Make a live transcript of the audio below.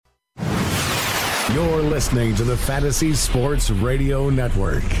You're listening to the Fantasy Sports Radio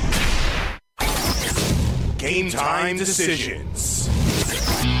Network. Game time decisions.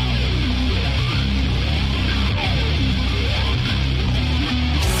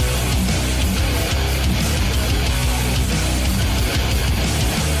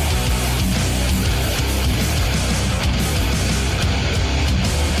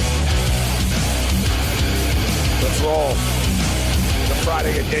 Let's roll. The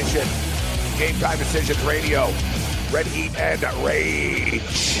Friday edition. Game Time Decisions Radio. Red Heat and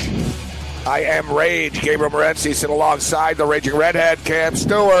Rage. I am Rage. Gabriel Morency sitting alongside the Raging Redhead, Cam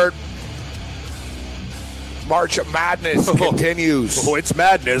Stewart. March of Madness continues. Oh, it's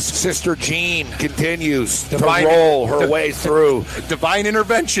madness. Sister Jean continues to roll her way through divine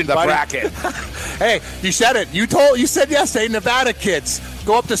intervention, the buddy. bracket. Hey, you said it. You said yesterday, Nevada kids,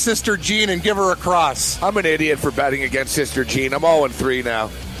 go up to Sister Jean and give her a cross. I'm an idiot for betting against Sister Jean. I'm 0-3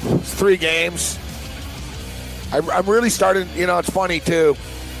 now. It's 3 games. I'm really starting, it's funny too.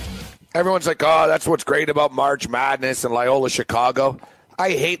 Everyone's like, oh, that's what's great about March Madness and Loyola Chicago. I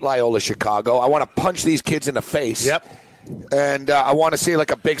hate Loyola Chicago. I want to punch these kids in the face. Yep. And I want to see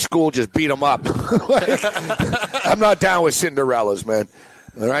like a big school just beat them up. I'm not down with Cinderellas, man.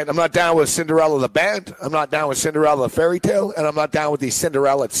 All right? I'm not down with Cinderella the band. I'm not down with Cinderella the fairy tale. And I'm not down with these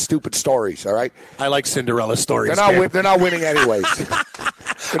Cinderella stupid stories, all right? I like Cinderella stories. They're not winning anyways.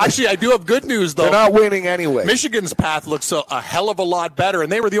 Actually, I do have good news, though. They're not winning anyway. Michigan's path looks a hell of a lot better,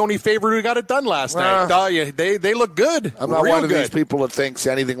 and they were the only favorite who got it done last night. They look good. I'm not one of these people that thinks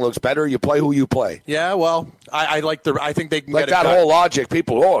anything looks better. You play who you play. Yeah, well, I think they can like get it that done. whole logic.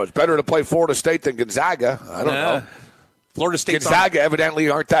 People, it's better to play Florida State than Gonzaga. I don't know. Florida State Gonzaga evidently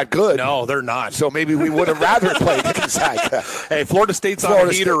aren't that good. No, they're not. So maybe we would have rather played Gonzaga. Hey, Florida State's on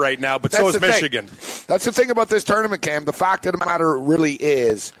a heater right now, but so is Michigan. That's the thing about this tournament, Cam. The fact of the matter really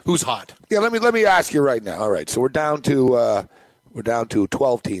is who's hot. Yeah, let me ask you right now. All right, so we're down to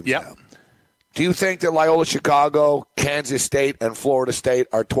 12 teams now. Do you think that Loyola Chicago, Kansas State, and Florida State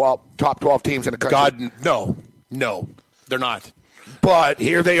are top 12 teams in the country? God, no, they're not. But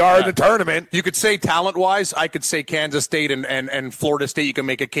here they are in the tournament. You could say talent-wise, I could say Kansas State and Florida State. You can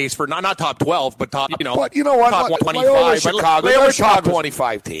make a case for not top 12, but top. But you know what? Top 25. Loyola Chicago, they're a top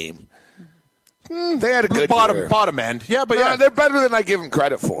 25 team. They had a good year. Bottom end. Yeah, but they're better than I give them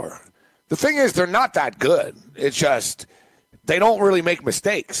credit for. The thing is, they're not that good. It's just they don't really make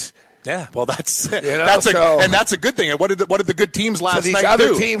mistakes. Yeah, well, that's that's a good thing. And what did the good teams last night do? These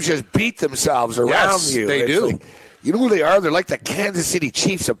other teams just beat themselves around you. They do. Like, you know who they are? They're like the Kansas City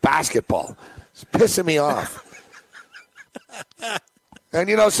Chiefs of basketball. It's pissing me off.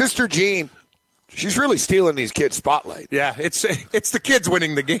 And, Sister Jean, she's really stealing these kids' spotlight. Yeah, it's the kids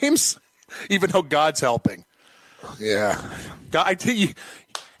winning the games, even though God's helping. Yeah. God, I tell you,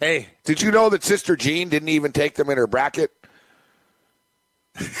 hey. Did you know that Sister Jean didn't even take them in her bracket?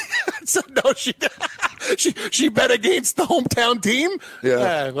 So, no, she bet against the hometown team.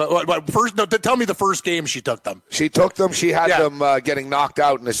 Yeah. Tell me the first game she took them. She took them. She had them getting knocked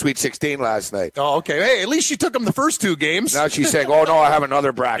out in the Sweet 16 last night. Oh, okay. Hey, at least she took them the first 2 games. Now she's saying, "Oh no, I have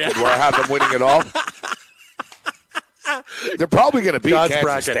another bracket where I have them winning it all." They're probably going to beat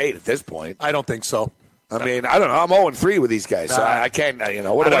Kansas State at this point. I don't think so. I mean, I don't know. I'm 0-3 with these guys, so I can't.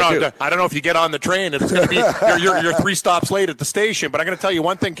 What do I do? I don't know if you get on the train. It's going to be you're 3 stops late at the station. But I'm going to tell you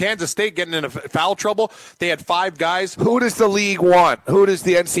one thing: Kansas State getting into foul trouble. They had 5 guys. Who does the league want? Who does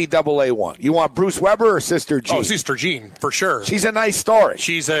the NCAA want? You want Bruce Weber or Sister Jean? Oh, Sister Jean for sure. She's a nice story.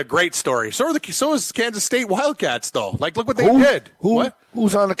 She's a great story. So is Kansas State Wildcats though. Like, look what they did.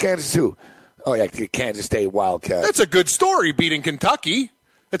 Who's on the Kansas too? Oh yeah, Kansas State Wildcats. That's a good story. Beating Kentucky.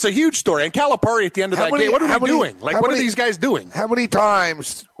 It's a huge story. And Calipari at the end of that game, what are they doing? Like, what are these guys doing? How many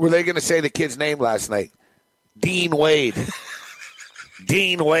times were they going to say the kid's name last night? Dean Wade.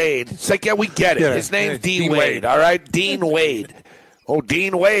 Dean Wade. It's like, yeah, we get it. His name's Dean Wade, all right? Dean Wade. Oh,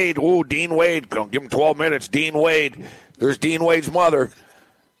 Dean Wade. Oh, Dean Wade. Give him 12 minutes. Dean Wade. There's Dean Wade's mother.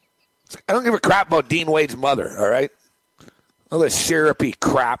 I don't give a crap about Dean Wade's mother, all right? All this syrupy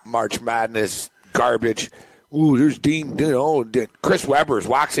crap, March Madness, garbage. Ooh, there's Dean. Chris Webber's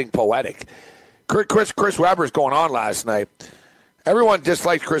waxing poetic. Chris Webber's going on last night. Everyone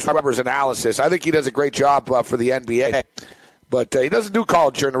dislikes Chris Webber's analysis. I think he does a great job for the NBA. But he doesn't do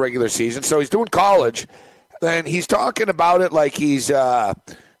college during the regular season, so he's doing college. And he's talking about it like he's, I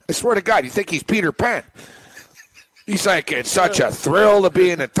swear to God, you think he's Peter Pan. He's like, it's such a thrill to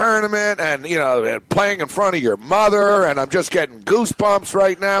be in a tournament and, playing in front of your mother, and I'm just getting goosebumps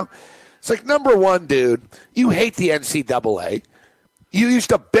right now. It's like, number one, dude, you hate the NCAA. You used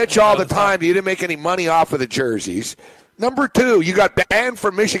to bitch all the time. You didn't make any money off of the jerseys. Number two, you got banned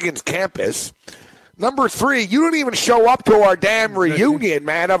from Michigan's campus. Number 3, you didn't even show up to our damn reunion,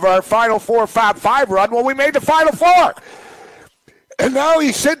 man, of our Final Four Fab 5 run when we made the Final Four. And now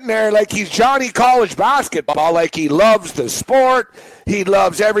he's sitting there like he's Johnny College basketball, like he loves the sport. He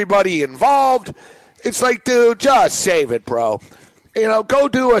loves everybody involved. It's like, dude, just save it, bro. Go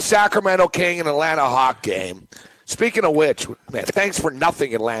do a Sacramento King and Atlanta Hawk game. Speaking of which, man, thanks for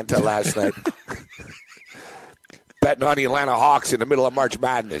nothing, Atlanta, last night. Betting on the Atlanta Hawks in the middle of March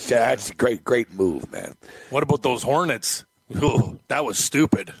Madness. Yeah, that's a great move, man. What about those Hornets? Ooh, that was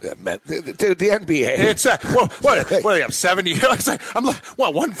stupid. Yeah, man. Dude, the NBA. It's what do they have, 70? I'm like,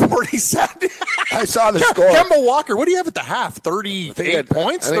 what, 147? I saw the score. Kemba Walker, what do you have at the half? 38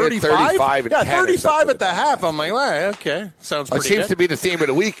 points? 35? Yeah, 35 at the half. I'm like, well, okay. Sounds pretty good. It seems to be the theme of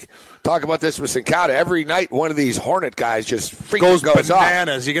the week. Talk about this with Sincata. Every night, one of these Hornet guys just goes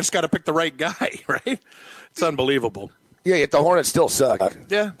bananas. Off. You just got to pick the right guy, right? It's unbelievable. Yeah, yet the Hornets still suck.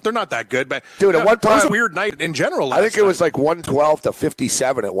 Yeah, they're not that good. But dude, at one time, it was a weird night in general. I think it was like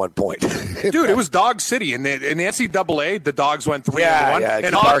 112-57 at one point. Dude, it was Dog City. In the NCAA, the Dogs went 3-1. Yeah,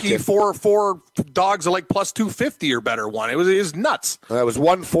 in hockey, four Dogs are like plus 250 or better one. It was nuts. It was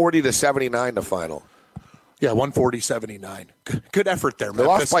 140-79 the final. Yeah, 140-79. Good effort there, They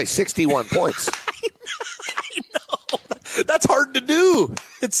lost by 61 points. I know. That's hard to do.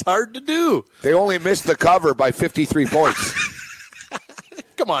 It's hard to do. They only missed the cover by 53 points.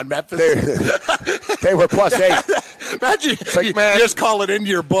 Come on, Memphis. They were plus 8. Imagine like, man, just call it into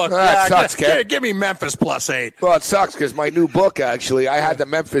your book. That sucks, Ken. Give me Memphis plus 8. Well, it sucks because my new book, actually, I had the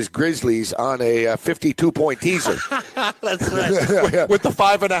Memphis Grizzlies on a 52-point teaser. That's right. With the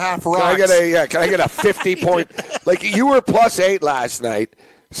 5.5 rocks. Can I get a 50-point? Like, you were plus 8 last night.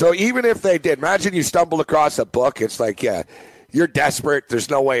 So even if they did, imagine you stumbled across a book. It's like, yeah, you're desperate. There's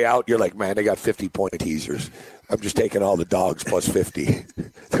no way out. You're like, man, they got 50-point teasers. I'm just taking all the Dogs plus 50.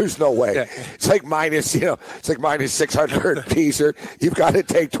 There's no way. Yeah. It's like minus 600 teaser. You've got to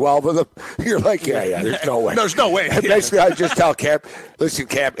take 12 of them. You're like, yeah, there's no way. There's no way. And basically, I just tell Camp, listen,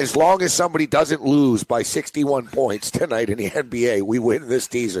 Camp, as long as somebody doesn't lose by 61 points tonight in the NBA, we win this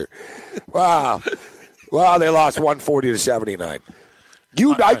teaser. Wow. Well, they lost 140-79.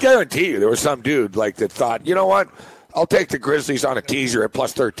 I guarantee you there was some dude that thought, you know what? I'll take the Grizzlies on a teaser at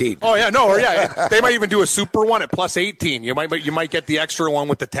plus 13. Oh, yeah, no, yeah. They might even do a super one at plus 18. You might get the extra one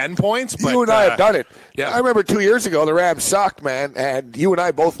with the 10 points. But, you and I have done it. Yeah. I remember 2 years ago, the Rams sucked, man, and you and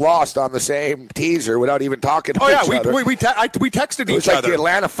I both lost on the same teaser without even talking to each other. We texted each other. It was like the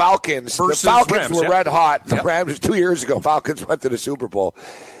Atlanta Falcons. The Falcons were red hot. The Rams, 2 years ago, Falcons went to the Super Bowl.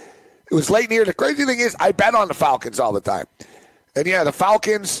 It was late in the year. The crazy thing is I bet on the Falcons all the time. And, yeah, the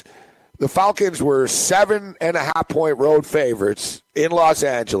Falcons were 7.5-point road favorites in Los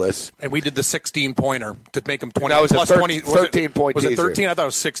Angeles. And we did the 16-pointer to make them 20. That was plus a 13-point Was it 13? I thought it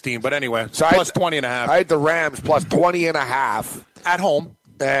was 16. But anyway, so plus 20.5. I had the Rams plus 20.5. At home.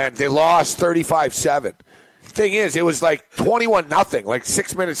 And they lost 35-7. Thing is, it was like 21-0, like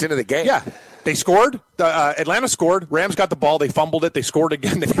 6 minutes into the game. Yeah. They scored. Atlanta scored. Rams got the ball. They fumbled it. They scored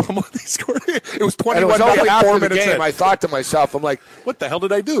again. They fumbled. They scored. It was 21. And it was only after 4 the minutes game. in. I thought to myself, I'm like, what the hell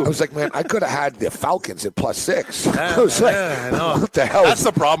did I do? I was like, man, I could have had the Falcons at plus 6. I was like, what the hell? That's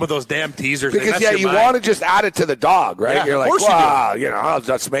the problem with those damn teasers. Because, you want to just add it to the dog, right? Yeah, You're like, wow, I'll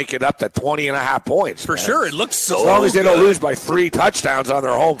just make it up to 20.5 points. For sure. It looks so as long as they good. don't lose by 3 touchdowns on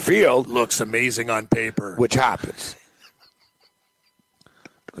their home field. Looks amazing on paper. Which happens.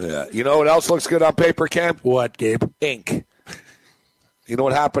 Yeah. You know what else looks good on paper, Cam? What, Gabe? Ink. You know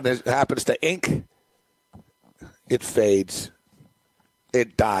what happens to ink? It fades.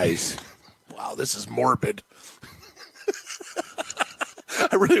 It dies. Wow, this is morbid.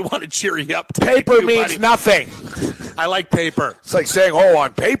 I really want to cheer you up. Paper means nothing. I like paper. It's like saying,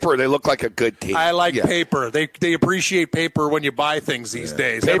 on paper they look like a good team. I like paper. They appreciate paper when you buy things these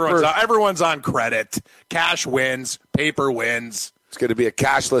days. Paper, everyone's on credit. Cash wins. Paper wins. It's going to be a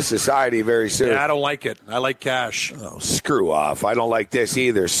cashless society very soon. Yeah, I don't like it. I like cash. Oh, screw off. I don't like this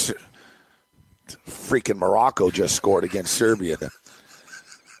either. Freaking Morocco just scored against Serbia.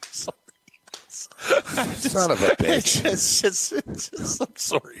 Son of a bitch. I'm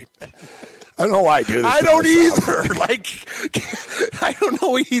sorry, man. I don't know why I do this. I don't either. I don't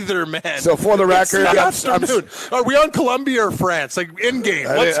know either, man. So for the record, are we on Colombia or France? In game.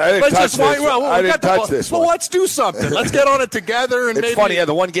 I didn't touch this. Well, let's do something. Let's get on it together. And it's funny. Yeah,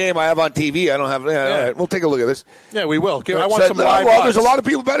 the one game I have on TV, I don't have. All right, we'll take a look at this. Yeah, we will. I want some live. Well, there's a lot of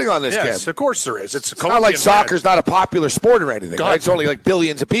people betting on this. Yes, of course there is. It's not like soccer's not a popular sport or anything. Right? It's only like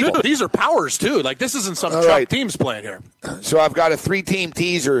billions of people. Dude, these are powers too. This isn't some Chuck teams playing here. So I've got a 3-team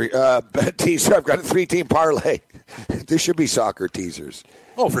teaser. I've got a 3-team parlay. There should be soccer teasers.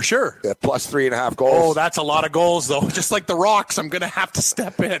 Oh, for sure. Yeah, plus 3.5 goals. Oh, that's a lot of goals, though. Just like the Rocks, I'm going to have to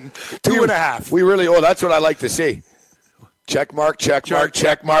step in. 2.5. We really, that's what I like to see. Check mark, check mark,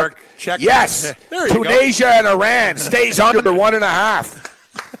 check mark. Yes! There you Tunisia and Iran stays under 1.5.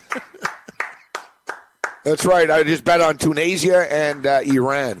 That's right. I just bet on Tunisia and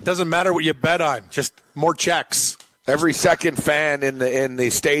Iran. Doesn't matter what you bet on. Just more checks. Every second fan in the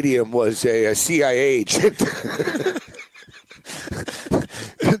stadium was a CIA agent.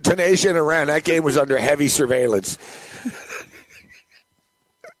 Tunisia and Iran. That game was under heavy surveillance.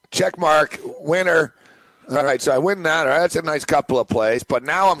 Check mark. Winner. All right, so I win that. All right, that's a nice couple of plays. But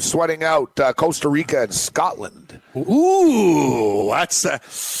now I'm sweating out Costa Rica and Scotland. Ooh, that's...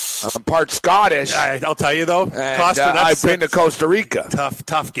 I'm part Scottish. I'll tell you, though. And, I've been to Costa Rica.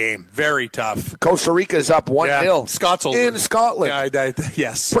 Tough game. Very tough. Costa Rica's up 1-0. Scots in Scotland.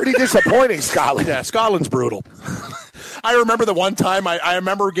 Yes. Pretty disappointing, Scotland. Yeah, Scotland's brutal. I remember the one time, I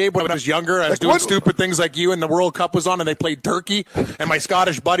remember, Gabe, when I was younger, I was doing stupid things like you, and the World Cup was on, and they played Turkey, and my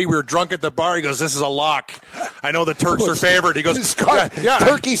Scottish buddy, we were drunk at the bar, he goes, this is a lock. I know the Turks are favored. He goes,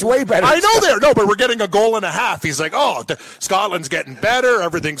 Turkey's way better. I know they're, no, but we're getting a goal and a half. He's like, Scotland's getting better,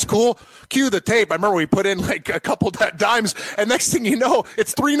 everything's cool. Cue the tape. I remember we put in like a couple dimes, and next thing you know,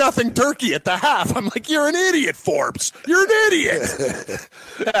 it's 3-0 Turkey at the half. I'm like, you're an idiot, Forbes. You're an idiot.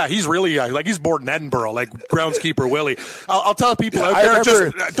 Yeah, he's really, he's born in Edinburgh, like groundskeeper Willie. I'll tell people out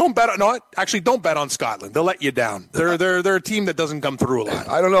there, don't bet on Scotland. They'll let you down. They're a team that doesn't come through a lot.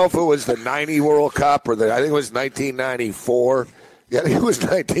 I don't know if it was the 90 World Cup or I think it was 1994. Yeah, I think it was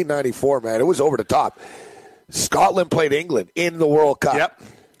 1994, man. It was over the top. Scotland played England in the World Cup. Yep.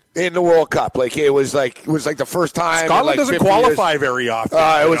 In the World Cup. It was like the first time. Scotland doesn't qualify very often.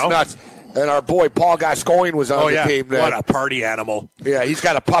 It was nuts. And our boy Paul Gascoigne was on the team. What a party animal. Yeah, he's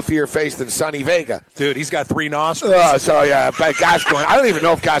got a puffier face than Sonny Vega. Dude, he's got 3 nostrils. But Gascoigne, I don't even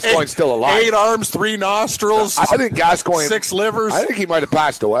know if Gascoigne's still alive. 8 arms, 3 nostrils. I think Gascoigne. 6 livers. I think he might have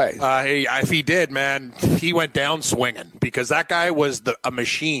passed away. If he did, man, he went down swinging because that guy was a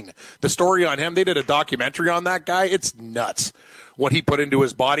machine. The story on him, they did a documentary on that guy. It's nuts what he put into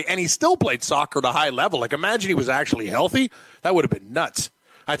his body. And he still played soccer at a high level. Like, imagine he was actually healthy. That would have been nuts.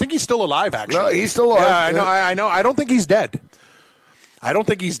 I think he's still alive, actually. No, he's still alive. Yeah, I know. I don't think he's dead.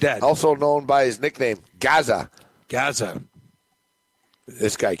 Also known by his nickname, Gaza. Gaza.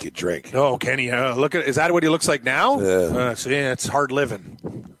 This guy could drink. Oh, can he? Look at. Is that what he looks like now? Yeah. It's hard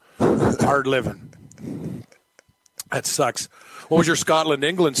living. Hard living. That sucks. What was your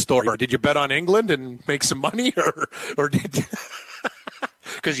Scotland-England story? Did you bet on England and make some money, or did you?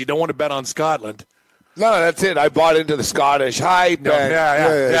 Because you don't want to bet on Scotland. No, that's it. I bought into the Scottish hype.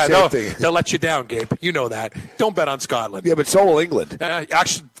 They'll let you down, Gabe. You know that. Don't bet on Scotland. Yeah, but so will England.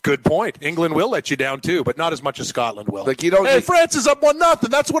 Actually, good point. England will let you down too, but not as much as Scotland will. Like you don't. Hey, France is up 1-0.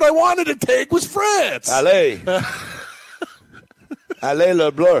 That's what I wanted to take was France. Allez, allez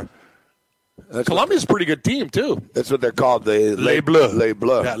le bleu. Colombia's a pretty good team too. That's what they're called. Les Bleus. Les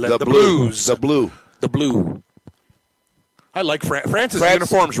Bleus. Yeah, the Blues. The blue. The blue. I like France's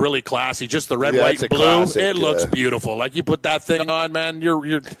uniform's really classy. Just the red, white, and blue. Classic, it looks beautiful. Like you put that thing on, man, you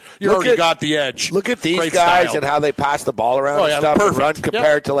already got the edge. Look at these Great guys style. and how they pass the ball around and stuff and run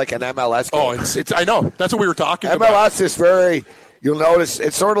compared to like an MLS game. Oh, it's I know. That's what we were talking about. MLS is very. You'll notice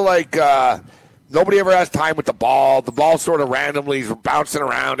it's sort of like nobody ever has time with the ball. The ball sort of randomly is bouncing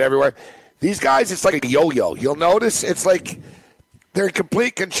around everywhere. These guys, it's like a yo-yo. You'll notice it's like. They're in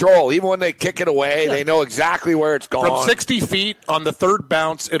complete control. Even when they kick it away, they know exactly where it's going. From 60 feet on the third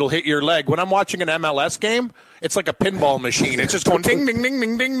bounce, it'll hit your leg. When I'm watching an MLS game, it's like a pinball machine. It's just going ding, ding, ding,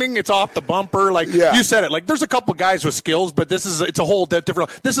 ding, ding, ding. It's off the bumper. Like you said it. Like there's a couple guys with skills, but it's a whole different.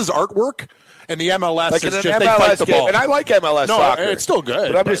 This is artwork. And the MLS is just they fight the ball. And I like MLS soccer. It's still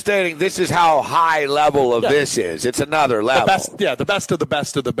good. But I'm just stating this is how high level of this is. It's another level. The best of the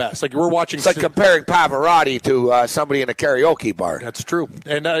best of the best. Like we're watching. It's like comparing Pavarotti to somebody in a karaoke bar. That's true.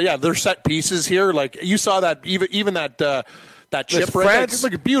 And there's set pieces here. Like you saw that even that chip right there. It's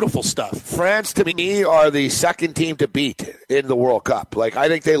like beautiful stuff. France, to me, are the second team to beat in the World Cup. Like I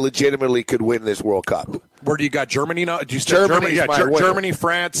think they legitimately could win this World Cup. Where do you got Germany now? Do you Germany,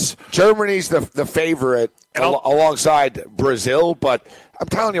 France. Germany's the favorite alongside Brazil, but I'm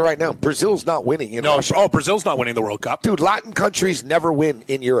telling you right now, Brazil's not winning. Brazil's not winning the World Cup. Dude, Latin countries never win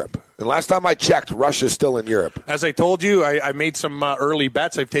in Europe. And last time I checked, Russia's still in Europe. As I told you, I made some early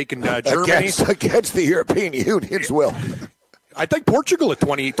bets. I've taken Germany. Against the European Union's will. I think Portugal at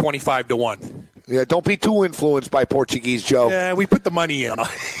 25 to 1. Yeah, don't be too influenced by Portuguese, Joe. Yeah, we put the money in.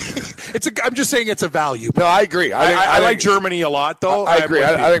 I'm just saying it's a value. No, I agree. I like Germany a lot, though. I agree.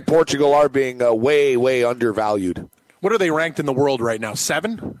 I think Portugal are being way, way undervalued. What are they ranked in the world right now?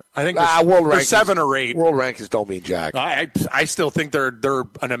 7? I think world they're rankings, 7 or 8. World rankings don't mean jack. I still think they're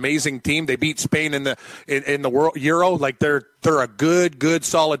an amazing team. They beat Spain in the world Euro. Like they're a good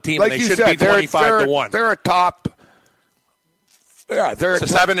solid team. Like and they you should said, be 25-1. They're a top. Yeah, they're a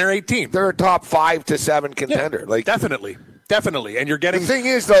 7 or 8 team. They're a top 5 to 7 contender. Yeah, definitely. And you're getting the thing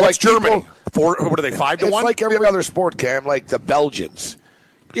is though, like Germany. What are they? 5-1? It's like every other sport, Cam. Like the Belgians.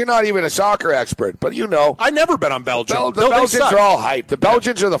 You're not even a soccer expert, but you know. I never bet on Belgium. The Belgians are all hyped. The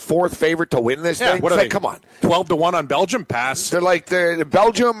Belgians are the 4th favorite to win this thing. What are they? Come on, 12-1 on Belgium. Pass. They're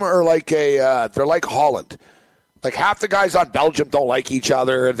Belgium are like they're like Holland. Like half the guys on Belgium don't like each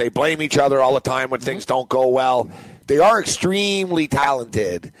other. They blame each other all the time when things don't go well. They are extremely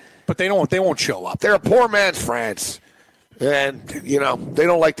talented, but they won't show up. They're a poor man's France. And, they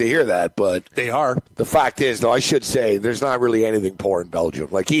don't like to hear that, but they are. The fact is, though, I should say, there's not really anything poor in Belgium.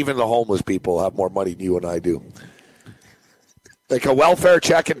 Like, even the homeless people have more money than you and I do. Like, a welfare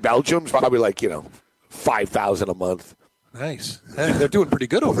check in Belgium is probably like, $5,000 a month. Nice. Hey, they're doing pretty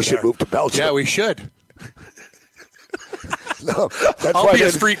good over there. We should move to Belgium. Yeah, we should. No, I'll be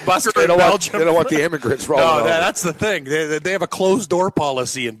a street busker in Belgium. They don't want the immigrants rolling over. That's the thing. They have a closed-door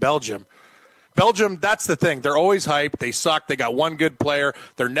policy in Belgium. Belgium, that's the thing. They're always hyped. They suck. They got one good player.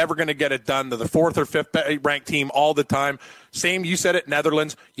 They're never going to get it done. They're the 4th or 5th ranked team all the time. Same, you said it,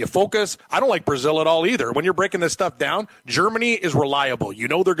 Netherlands. You focus. I don't like Brazil at all either. When you're breaking this stuff down, Germany is reliable. You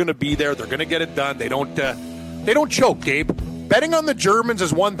know they're going to be there. They're going to get it done. They don't choke, Gabe. Betting on the Germans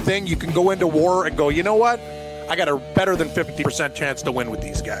is one thing. You can go into war and go, you know what? I got a better than 50% chance to win with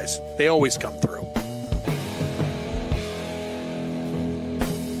these guys. They always come through.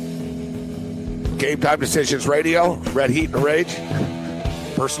 Game Time Decisions Radio, Red Heat and Rage.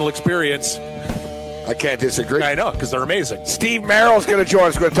 Personal experience. I can't disagree. I know, because they're amazing. Steve Merrill's going to join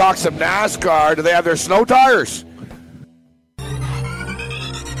us. We're going to talk some NASCAR. Do they have their snow tires?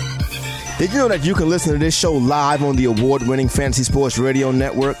 Did you know that you can listen to this show live on the award-winning Fantasy Sports Radio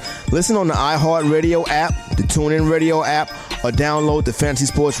Network? Listen on the iHeartRadio app, the TuneIn Radio app, or download the Fantasy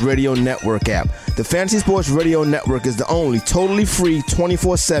Sports Radio Network app. The Fantasy Sports Radio Network is the only totally free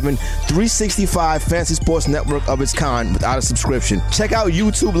 24/7, 365 Fantasy Sports Network of its kind without a subscription. Check out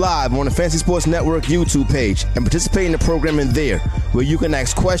YouTube Live on the Fantasy Sports Network YouTube page and participate in the programming there, where you can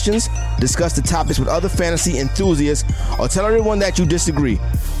ask questions, discuss the topics with other fantasy enthusiasts, or tell everyone that you disagree.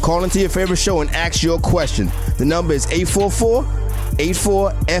 Call into your favorite show and ask your question. The number is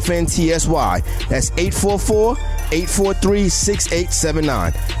 844-84-FNTSY. That's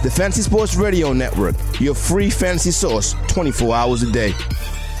 844-843-6879. The Fantasy Sports Radio Network, your free fantasy source 24 hours a day.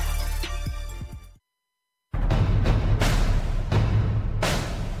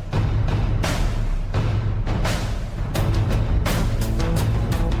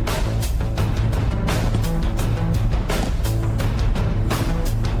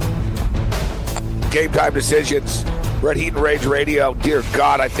 Game Time Decisions, Red Heat and Rage Radio. Dear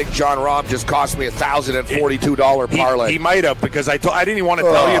God, I think John Rahm just cost me $1,042 parlay. He might have, because I didn't even want to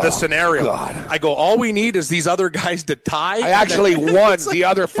tell you the scenario. God. I go, all we need is these other guys to tie. I actually won the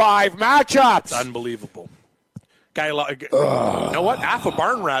other 5 matchups. It's unbelievable. Guy, you know what? Alpha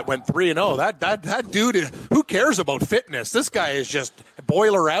Barn Rat went 3-0. That dude is, who cares about fitness? This guy is just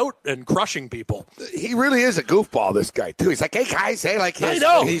boiler out and crushing people. He really is a goofball, this guy, too. He's like, hey, guys, hey, like, I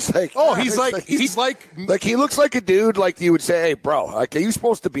know. He's like, he's like, he looks like a dude like you would say, hey, bro, like, are you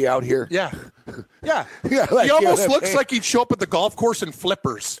supposed to be out here? Yeah. Yeah. Like, he almost looks like he'd show up at the golf course in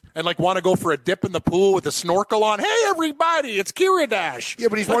flippers and like want to go for a dip in the pool with a snorkel on. Hey, everybody, it's Kira Dash. Yeah,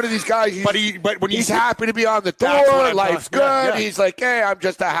 but he's one of these guys. But when he's happy to be on the tour, life's good. Yeah. He's like, hey, I'm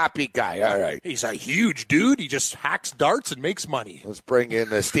just a happy guy. All right. He's a huge dude. He just hacks darts and makes money. Let's bring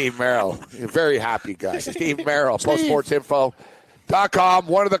in Steve Merrill. A very happy guy. Steve Merrill, PostSportsInfo.com,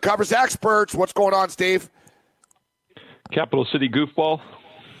 one of the covers experts. What's going on, Steve? Capital City Goofball.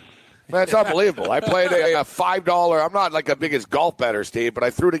 Man, it's unbelievable. I played a $5. I'm not like the biggest golf bettor, Steve, but I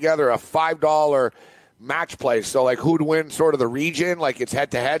threw together a $5 match play. So, like, who'd win sort of the region? Like, it's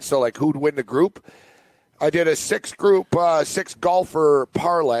head-to-head. So, like, who'd win the group? I did a 6-golfer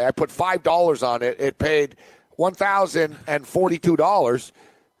parlay. I put $5 on it. It paid $1,042,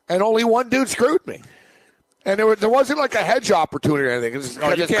 and only one dude screwed me. And there wasn't like a hedge opportunity or anything. It's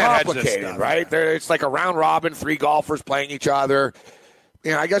complicated, right? It's like a round robin, 3 golfers playing each other.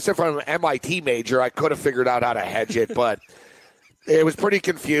 You know, I guess if I'm an MIT major, I could have figured out how to hedge it, but it was pretty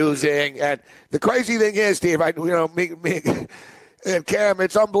confusing. And the crazy thing is, Steve, me and Cam,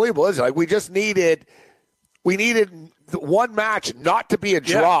 it's unbelievable, isn't it? Like, we needed one match not to be a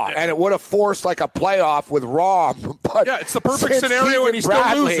draw, and it would have forced like a playoff with Rahm. But it's the perfect scenario, and he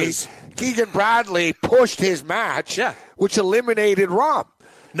still loses. Keegan Bradley pushed his match, which eliminated Rahm.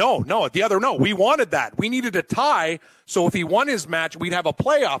 No. We wanted that. We needed a tie, so if he won his match, we'd have a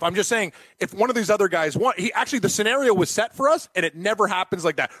playoff. I'm just saying, if one of these other guys won, the scenario was set for us, and it never happens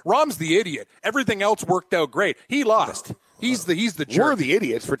like that. Rahm's the idiot. Everything else worked out great. He lost. He's the jerk. We're the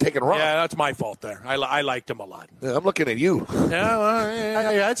idiots for taking Rahm. Yeah, that's my fault there. I liked him a lot. Yeah, I'm looking at you. Yeah,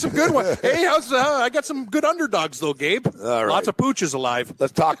 I had some good ones. Hey, I got some good underdogs, though, Gabe. All right. Lots of pooches alive.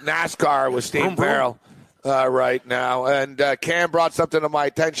 Let's talk NASCAR with Steve Farrell right now. And Cam brought something to my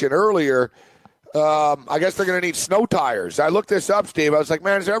attention earlier. I guess they're going to need snow tires. I looked this up, Steve. I was like,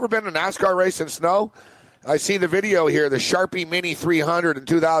 man, has there ever been a NASCAR race in snow? I see the video here, the Sharpie Mini 300 in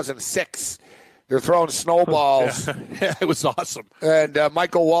 2006. They're throwing snowballs. Yeah, it was awesome. And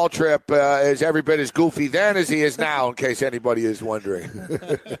Michael Waltrip is every bit as goofy then as he is now, in case anybody is wondering.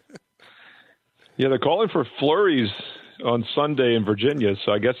 Yeah, they're calling for flurries on Sunday in Virginia,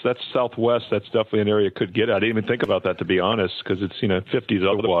 so I guess that's Southwest. That's definitely an area it could get at. I didn't even think about that, to be honest, because it's 50s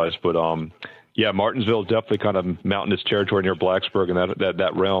otherwise. But, yeah, Martinsville is definitely kind of mountainous territory near Blacksburg and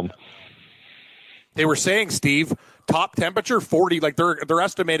that realm. They were saying, Steve, top temperature 40, like they're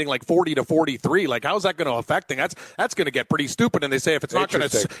estimating like 40 to 43. Like, how's that going to affect things? That's going to get pretty stupid. And they say if it's not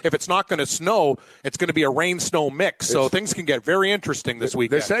going to snow, it's going to be a rain-snow mix. So things can get very interesting this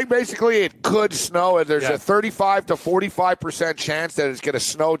weekend. They're saying basically it could snow, and there's a 35 to 45% chance that it's going to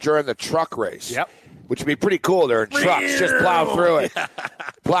snow during the truck race. Yep. Which would be pretty cool. They're in trucks, just plow through it.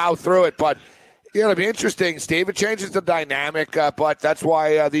 Plow through it, but. Yeah, it'll be interesting, Steve. It changes the dynamic, but that's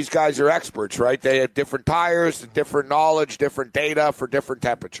why these guys are experts, right? They have different tires, different knowledge, different data for different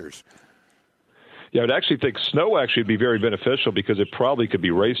temperatures. Yeah, I would actually think snow would be very beneficial because it probably could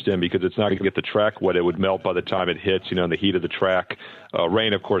be raced in because it's not going to get the track wet. It would melt by the time it hits, in the heat of the track.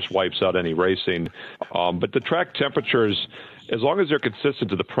 Rain, of course, wipes out any racing. But the track temperatures, as long as they're consistent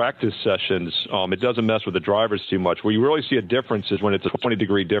to the practice sessions, it doesn't mess with the drivers too much. Where you really see a difference is when it's a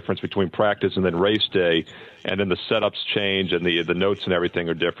 20-degree difference between practice and then race day, and then the setups change and the notes and everything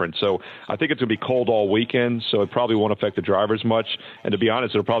are different. So I think it's going to be cold all weekend, so it probably won't affect the drivers much. And to be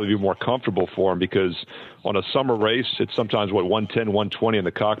honest, it'll probably be more comfortable for them because on a summer race, it's sometimes, 110, 120 in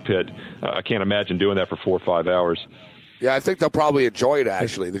the cockpit. I can't imagine doing that for 4 or 5 hours. Yeah, I think they'll probably enjoy it,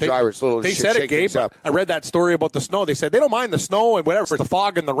 actually. The drivers They said it, Gabe. I read that story about the snow. They said they don't mind the snow and whatever. It's the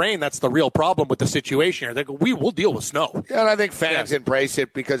fog and the rain that's the real problem with the situation here. They go, we will deal with snow. Yeah, and I think fans embrace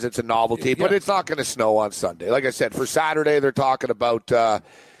it because it's a novelty. But it's not going to snow on Sunday. Like I said, for Saturday, they're talking about the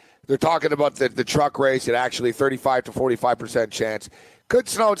truck race at actually 35 to 45% chance. Could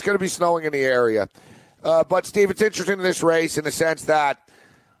snow. It's going to be snowing in the area. But, Steve, it's interesting in this race in the sense that,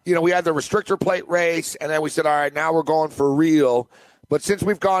 we had the restrictor plate race, and then we said, all right, now we're going for real. But since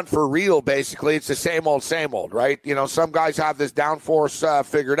we've gone for real, basically, it's the same old, right? Some guys have this downforce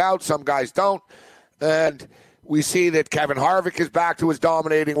figured out. Some guys don't. And we see that Kevin Harvick is back to his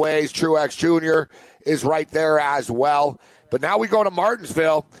dominating ways. Truex Jr. is right there as well. But now we go to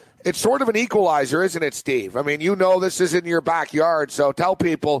Martinsville. It's sort of an equalizer, isn't it, Steve? I mean, this is in your backyard, so tell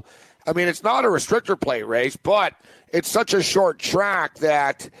people, it's not a restrictor plate race, but it's such a short track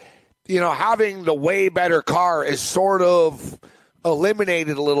that, having the way better car is sort of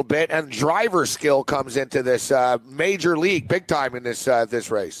eliminated a little bit, and driver skill comes into this major league big time in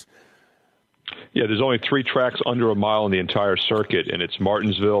this race. Yeah, there's only 3 tracks under a mile in the entire circuit, and it's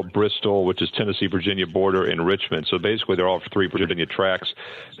Martinsville, Bristol, which is Tennessee-Virginia border, and Richmond. So basically they're all 3 Virginia tracks.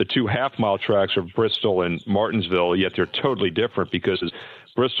 The 2 half-mile tracks are Bristol and Martinsville, yet they're totally different because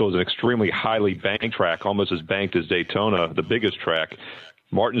Bristol is an extremely highly banked track, almost as banked as Daytona, the biggest track.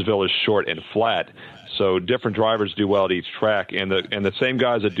 Martinsville is short and flat, so different drivers do well at each track, and the same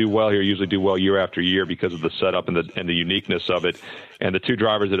guys that do well here usually do well year after year because of the setup and the uniqueness of it. And the 2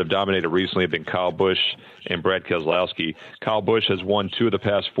 drivers that have dominated recently have been Kyle Busch and Brad Keselowski. Kyle Busch has won 2 of the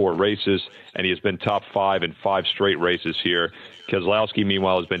past 4 races, and he has been top 5 in 5 straight races here. Keselowski,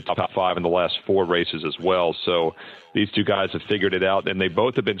 meanwhile, has been top 5 in the last 4 races as well. So these 2 guys have figured it out, and they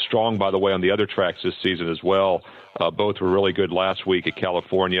both have been strong, by the way, on the other tracks this season as well. Both were really good last week at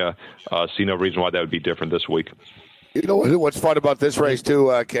California. See no reason why that would be different this week. What's fun about this race,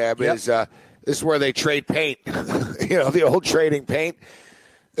 too, Cam, is this is where they trade paint. The old trading paint.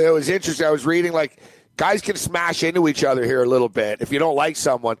 It was interesting. I was reading, guys can smash into each other here a little bit if you don't like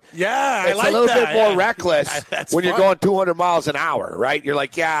someone. Yeah, it's I like a little that. bit more reckless when you're going 200 miles an hour, right? You're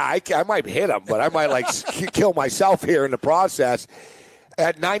like, I might hit him, but I might kill myself here in the process.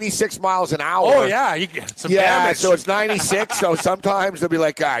 At 96 miles an hour. Oh, yeah. You get some damage. So it's 96. So sometimes they'll be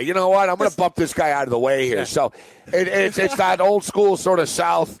like, you know what? I'm going to bump this guy out of the way here. Yeah. So it's that old school sort of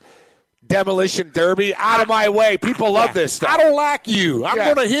South demolition derby. Out of my way. People love this stuff. I don't like you. I'm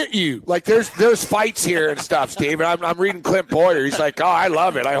Yeah. going to hit you. Like there's fights here and stuff, Steve. And I'm reading Clint Boyer. He's like, oh, I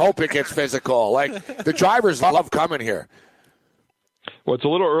love it. I hope it gets physical. Like the drivers love coming here. Well, it's a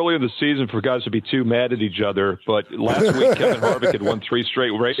little early in the season for guys to be too mad at each other, but last week Kevin Harvick had won 3 straight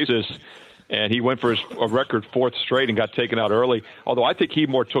races, and he went for a record 4th straight and got taken out early, although I think he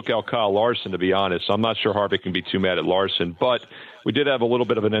more took out Kyle Larson, to be honest. So I'm not sure Harvick can be too mad at Larson, but we did have a little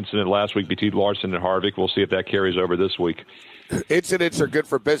bit of an incident last week between Larson and Harvick. We'll see if that carries over this week. Incidents are good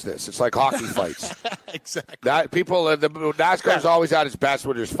for business. It's like hockey fights. Exactly. NASCAR's always at its best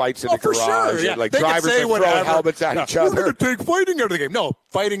when there's fights in the garage. Sure. Yeah. Like they drivers can say are throwing helmets at each other. We're going to take fighting out of the game. No,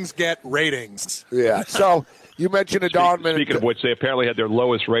 fightings get ratings. Yeah. So you mentioned a dominant. Speaking of which, they apparently had their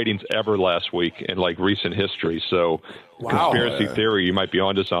lowest ratings ever last week in like recent history. So conspiracy theory, you might be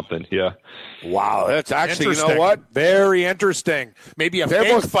onto something. Yeah. Wow, that's actually, you know what? Very interesting. Maybe a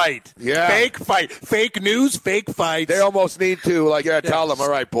fake fight. Yeah. Fake fight. Fake news, fake fights. They almost need to, tell them,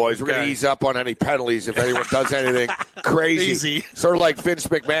 all right, boys, we're going to ease up on any penalties if anyone does anything crazy. Sort of like Vince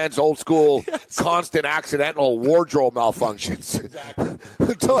McMahon's old school, constant accidental wardrobe malfunctions.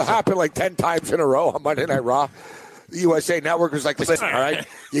 Until it happened like 10 times in a row on Monday Night Raw. The USA Network was like, listen, all right,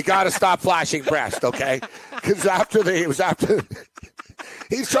 you got to stop flashing breast, okay? Because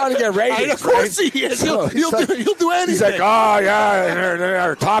he's trying to get ratings. Of course he is. He'll do anything. He's like, oh, yeah, and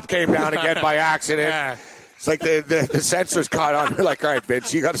her top came down again by accident. Yeah. It's like the sensors caught on. They're like, all right,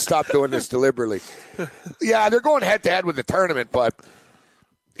 Vince, you got to stop doing this deliberately. Yeah, they're going head-to-head with the tournament, but,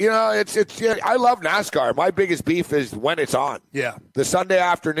 I love NASCAR. My biggest beef is when it's on. Yeah. The Sunday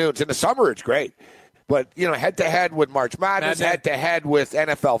afternoons. In the summer, it's great. But, head-to-head with March Madness, head-to-head with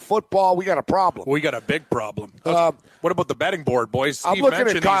NFL football, we got a problem. We got a big problem. What about the betting board, boys? Steve I'm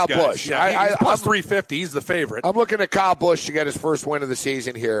looking at Kyle Busch. Yeah, he's plus 350. He's the favorite. I'm looking at Kyle Busch to get his first win of the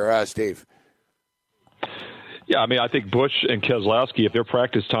season here, Steve. Yeah, I mean, I think Busch and Keselowski, if their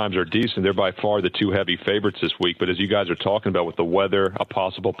practice times are decent, they're by far the 2 heavy favorites this week. But as you guys are talking about with the weather, a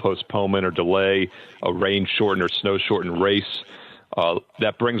possible postponement or delay, a rain-shortened or snow-shortened race,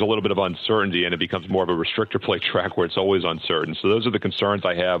 that brings a little bit of uncertainty, and it becomes more of a restrictor plate track where it's always uncertain. So those are the concerns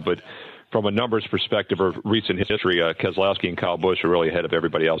I have. But from a numbers perspective or recent history, Keselowski and Kyle Busch are really ahead of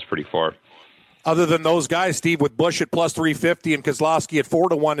everybody else pretty far. Other than those guys, Steve, with Busch at plus 350 and Keselowski at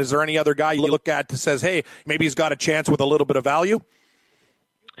 4-1, is there any other guy you look at that says, hey, maybe he's got a chance with a little bit of value?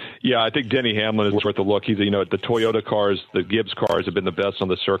 Yeah, I think Denny Hamlin is worth a look. He's, the Toyota cars, the Gibbs cars have been the best on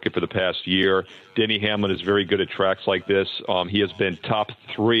the circuit for the past year. Denny Hamlin is very good at tracks like this. He has been top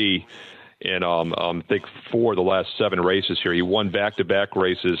 3 in, I think, 4 of the last 7 races here. He won back-to-back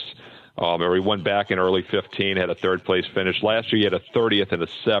races, or he won back in early 15, had a third-place finish. Last year he had a 30th and a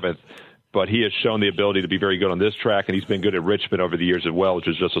 7th. But he has shown the ability to be very good on this track, and he's been good at Richmond over the years as well, which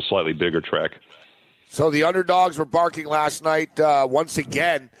is just a slightly bigger track. So the underdogs were barking last night once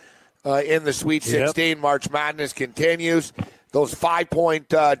again in the Sweet 16. Yep. March Madness continues. Those 5-point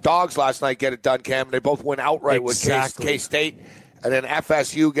dogs last night get it done, Cam. They both win outright with K-State. And then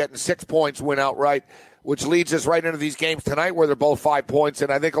FSU getting 6 points win outright, which leads us right into these games tonight where they're both 5 points.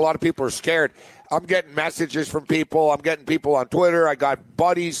 And I think a lot of people are scared. I'm getting messages from people. I'm getting people on Twitter. I got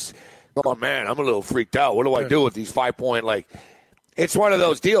buddies. Oh, man, I'm a little freaked out. What do I do with these 5-point? It's one of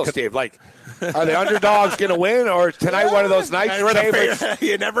those deals, Steve. Are the underdogs going to win, or tonight one of those nights? Favorites,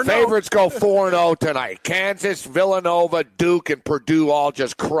 you never know. Favorites go 4-0 tonight. Kansas, Villanova, Duke, and Purdue all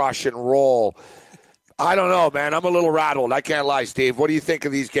just crush and roll. I don't know, man. I'm a little rattled. I can't lie, Steve. What do you think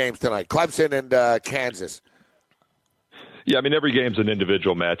of these games tonight? Clemson and Kansas. Yeah, I mean, every game's an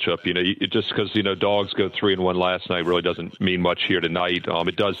individual matchup. Just because, dogs go 3-1 last night really doesn't mean much here tonight.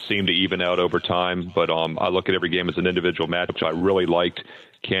 It does seem to even out over time, but I look at every game as an individual matchup. I really liked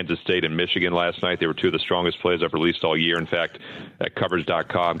Kansas State and Michigan last night. They were 2 of the strongest plays I've released all year. In fact, at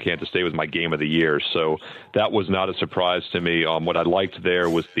Covers.com, Kansas State was my game of the year. So that was not a surprise to me. What I liked there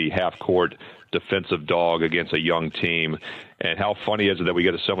was the half-court defensive dog against a young team. And how funny is it that we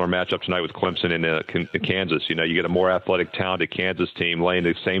get a similar matchup tonight with Clemson and Kansas? You get a more athletic, talented Kansas team laying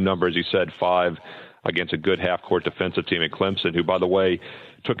the same number, as you said, 5 against a good half-court defensive team in Clemson, who, by the way,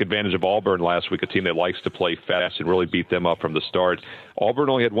 took advantage of Auburn last week, a team that likes to play fast and really beat them up from the start. Auburn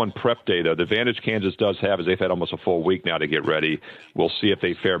only had 1 prep day, though. The advantage Kansas does have is they've had almost a full week now to get ready. We'll see if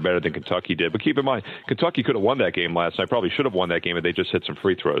they fare better than Kentucky did. But keep in mind, Kentucky could have won that game last night. Probably should have won that game if they just hit some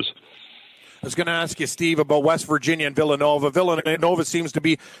free throws. I was going to ask you, Steve, about West Virginia and Villanova. Villanova seems to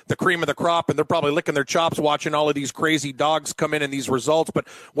be the cream of the crop, and they're probably licking their chops watching all of these crazy dogs come in these results. But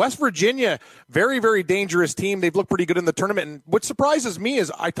West Virginia, very, very dangerous team. They've looked pretty good in the tournament. And what surprises me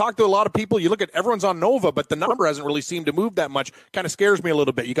is I talk to a lot of people. You look at everyone's on Nova, but the number hasn't really seemed to move that much. Kind of scares me a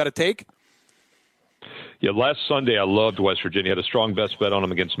little bit. You got a take? Yeah, last Sunday I loved West Virginia. Had a strong best bet on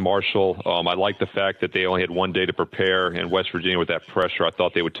them against Marshall. I like the fact that they only had one day to prepare, and West Virginia with that pressure, I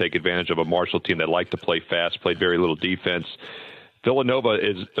thought they would take advantage of a Marshall team that liked to play fast, played very little defense. Villanova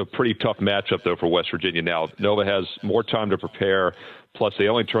is a pretty tough matchup, though, for West Virginia now. Nova has more time to prepare, plus they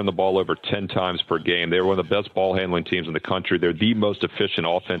only turn the ball over 10 times per game. They're one of the best ball-handling teams in the country. They're the most efficient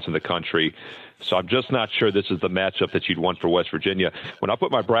offense in the country. So I'm just not sure this is the matchup that you'd want for West Virginia. When I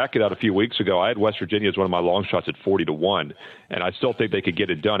put my bracket out a few weeks ago, I had West Virginia as one of my long shots at 40-1, and I still think they could get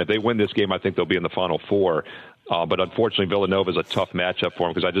it done. If they win this game, I think they'll be in the Final Four. But unfortunately, Villanova is a tough matchup for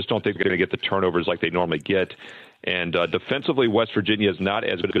them because I just don't think they're going to get the turnovers like they normally get. And defensively, West Virginia is not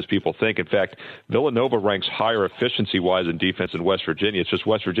as good as people think. In fact, Villanova ranks higher efficiency-wise in defense than West Virginia. It's just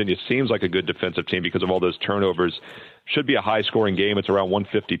West Virginia seems like a good defensive team because of all those turnovers. Should be a high-scoring game. It's around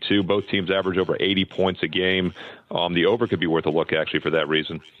 152. Both teams average over 80 points a game. The over could be worth a look, actually, for that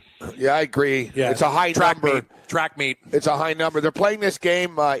reason. Yeah, I agree. Yeah. It's a high number. Track meet. It's a high number. They're playing this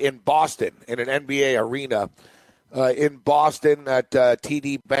game in Boston in an NBA arena. In Boston at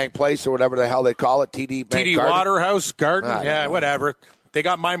TD Bank Place or whatever the hell they call it, TD Bank TD Garden? Waterhouse Garden, whatever. They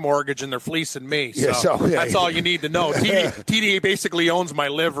got my mortgage and they're fleecing me. So, that's all you need to know. TD basically owns my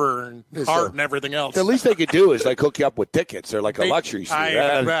liver and heart and everything else. The least they could do is like hook you up with tickets. They're like a luxury suite.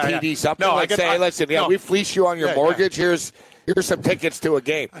 TD something. No, we fleece you on your mortgage. Here's some tickets to a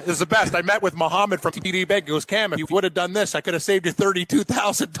game. This is the best. I met with Muhammad from TD Bank. He goes, Cam, if you would have done this, I could have saved you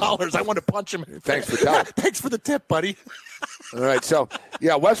 $32,000. I want to punch him. Thanks for telling. Thanks for the tip, buddy. All right, so,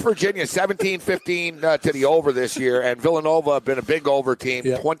 West Virginia, 17-15 to the over this year, and Villanova have been a big over team,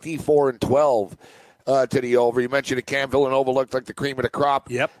 24-12 to the over. You mentioned it, Cam. Villanova looked like the cream of the crop,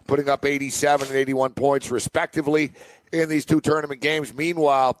 putting up 87 and 81 points, respectively, in these two tournament games.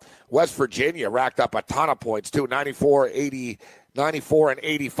 Meanwhile, West Virginia racked up a ton of points, too, 94 and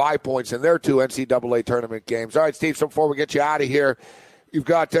 85 points in their two NCAA tournament games. All right, Steve, so before we get you out of here, you've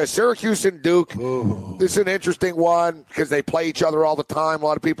got Syracuse and Duke. Ooh. This is an interesting one because they play each other all the time. A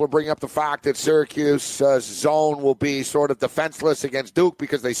lot of people are bringing up the fact that Syracuse's zone will be sort of defenseless against Duke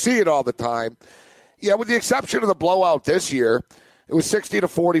because they see it all the time. Yeah, with the exception of the blowout this year, it was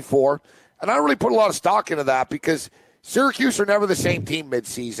 60-44. And I don't really put a lot of stock into that because Syracuse are never the same team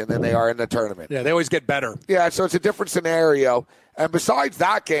midseason than they are in the tournament. Yeah, they always get better. Yeah, so it's a different scenario. And besides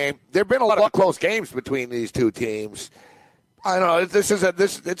that game, there have been a lot of close games between these two teams. I don't know.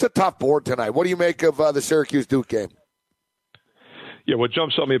 It's a tough board tonight. What do you make of the Syracuse-Duke game? Yeah, what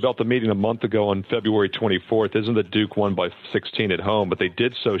jumps on me about the meeting a month ago on February 24th isn't that Duke won by 16 at home, but they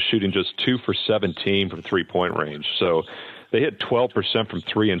did so shooting just 2 for 17 from three-point range. So they hit 12% from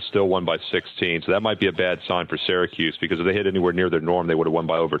three and still won by 16. So that might be a bad sign for Syracuse because if they hit anywhere near their norm, they would have won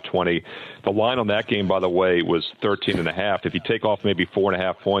by over 20. The line on that game, by the way, was 13.5. If you take off maybe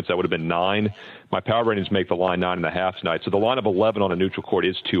 4.5 points, that would have been 9. My power ratings make the line 9.5 tonight. So the line of 11 on a neutral court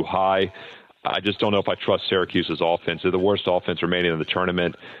is too high. I just don't know if I trust Syracuse's offense. They're the worst offense remaining in the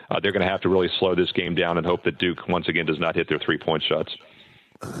tournament. They're going to have to really slow this game down and hope that Duke, once again, does not hit their three-point shots.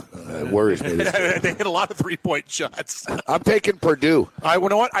 It worries me. They hit a lot of three-point shots. I'm taking Purdue. You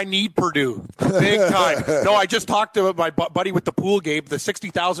know what? I need Purdue. Big time. No, I just talked to my buddy with the pool, Gabe, the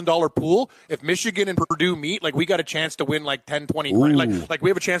 $60,000 pool. If Michigan and Purdue meet, we got a chance to win 10, 20. Like we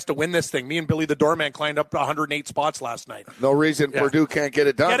have a chance to win this thing. Me and Billy the doorman climbed up 108 spots last night. No reason Purdue can't get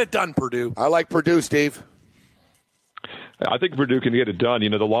it done. Get it done, Purdue. I like Purdue, Steve. I think Purdue can get it done.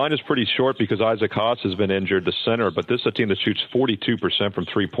 The line is pretty short because Isaac Haas has been injured, the center, but this is a team that shoots 42% from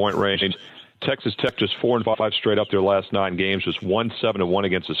three-point range. Texas Tech just 4-5 straight up their last 9 games, just 1-7-1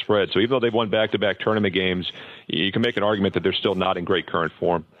 against the spread. So even though they've won back-to-back tournament games, you can make an argument that they're still not in great current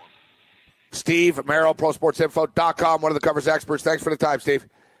form. Steve Merrill, ProSportsInfo.com, one of the covers experts. Thanks for the time, Steve.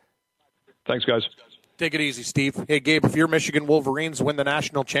 Thanks, guys. Take it easy, Steve. Hey, Gabe, if your Michigan Wolverines win the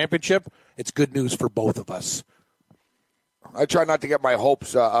national championship, it's good news for both of us. I try not to get my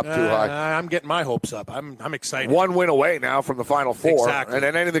hopes up too high. I'm getting my hopes up. I'm excited. One win away now from the Final Four, and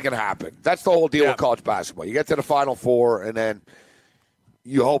then anything can happen. That's the whole deal with college basketball. You get to the Final Four, and then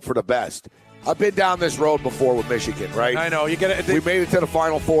you hope for the best. I've been down this road before with Michigan, right? I know. You get it. We made it to the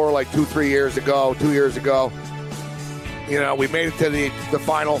Final Four 2 years ago. We made it to the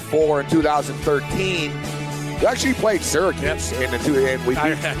Final Four in 2013. We actually played Syracuse, and we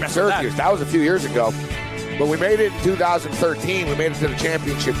beat Syracuse. That was a few years ago. But we made it in 2013. We made it to the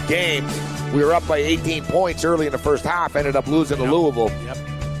championship game. We were up by 18 points early in the first half, ended up losing to Louisville. Yep.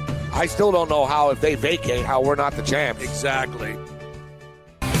 I still don't know how, if they vacate, how we're not the champs. Exactly.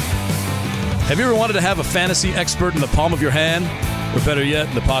 Have you ever wanted to have a fantasy expert in the palm of your hand? Or better yet,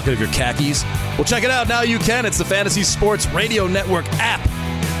 in the pocket of your khakis? Well, check it out. Now you can. It's the Fantasy Sports Radio Network app.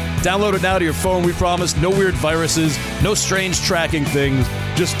 Download it now to your phone, we promise. No weird viruses, no strange tracking things.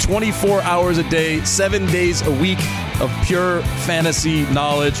 Just 24 hours a day, 7 days a week of pure fantasy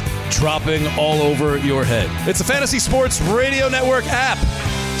knowledge dropping all over your head. It's the Fantasy Sports Radio Network app.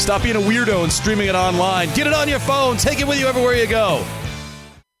 Stop being a weirdo and streaming it online. Get it on your phone. Take it with you everywhere you go.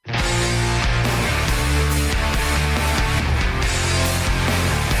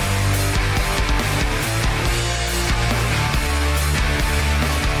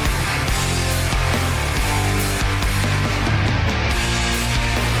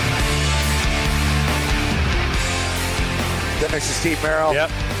 This is Steve Merrill. Yep.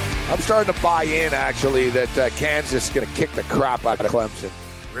 I'm starting to buy in, actually, that Kansas is going to kick the crap out of Clemson.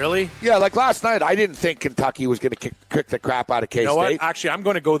 Really? Yeah, like last night, I didn't think Kentucky was going to kick the crap out of K-State. You know what? Actually, I'm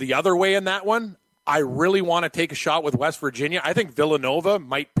going to go the other way in that one. I really want to take a shot with West Virginia. I think Villanova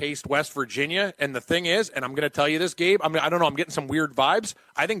might pace West Virginia. And the thing is, and I'm going to tell you this, Gabe, I don't know, I'm getting some weird vibes.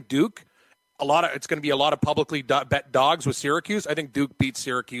 I think Duke, it's going to be a lot of publicly bet dogs with Syracuse. I think Duke beats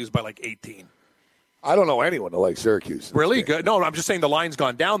Syracuse by like 18. I don't know anyone who likes Syracuse. Really? Good. No, I'm just saying the line's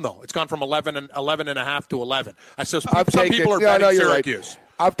gone down, though. It's gone from 11 and a half to 11. Some people are betting Syracuse.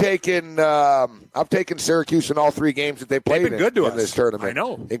 Right. I've taken Syracuse in all 3 games that they played They've been good to us in this tournament. I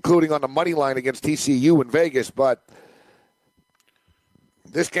know. Including on the money line against TCU in Vegas. But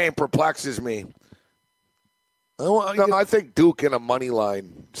this game perplexes me. I think Duke in a money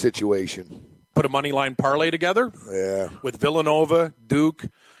line situation. Put a money line parlay together? Yeah. With Villanova, Duke.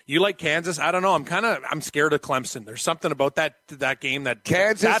 You like Kansas? I don't know. I'm scared of Clemson. There's something about that game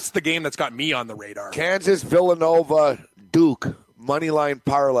that's the game that's got me on the radar. Kansas, Villanova, Duke, moneyline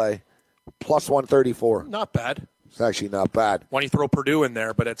parlay, plus 134. Not bad. It's actually not bad. Why don't you throw Purdue in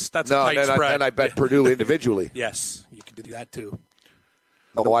there? But that's a tight spread. And I bet Purdue individually. Yes, you can do that too.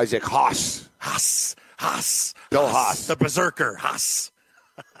 Oh, Isaac Haas. Bill Haas. The berserker, Haas.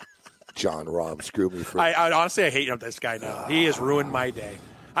 John Rahm, screw me for. I honestly hate this guy now. He has ruined my day.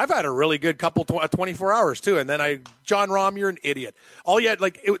 I've had a really good couple 24 hours too, and then John Rahm, you're an idiot.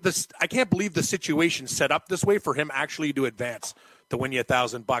 I can't believe the situation set up this way for him actually to advance to win you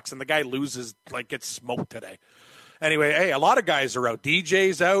 $1,000, and the guy loses gets smoked today. Anyway, hey, a lot of guys are out.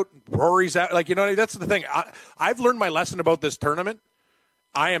 DJ's out, Rory's out. That's the thing. I've learned my lesson about this tournament.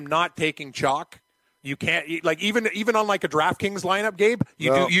 I am not taking chalk. You can't even on a DraftKings lineup, Gabe.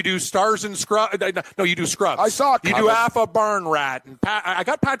 You do stars and scrub. No, you do scrubs. I saw it you do Alpha Barn Rat and I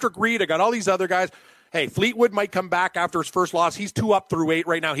got Patrick Reed. I got all these other guys. Hey, Fleetwood might come back after his first loss. He's 2 up through 8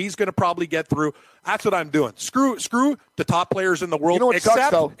 right now. He's going to probably get through. That's what I'm doing. Screw the top players in the world. You know what sucks,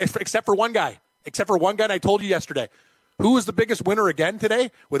 though? Except for one guy. And I told you yesterday. Who was the biggest winner again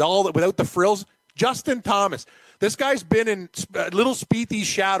today without the frills? Justin Thomas. This guy's been in little Spieth's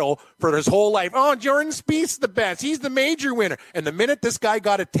shadow for his whole life. Oh, Jordan Spieth's the best. He's the major winner. And the minute this guy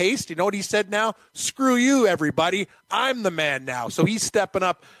got a taste, you know what he said now? Screw you, everybody. I'm the man now. So he's stepping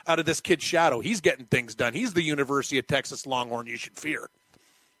up out of this kid's shadow. He's getting things done. He's the University of Texas Longhorn you should fear.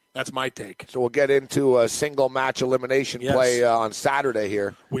 That's my take. So we'll get into a single match elimination play on Saturday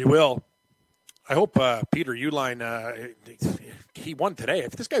here. We will. I hope Peter Uihlein, he won today.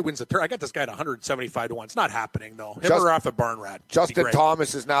 If this guy wins the tournament, I got this guy at 175 to 1. It's not happening, though. Him or off a Barn Rat. Justin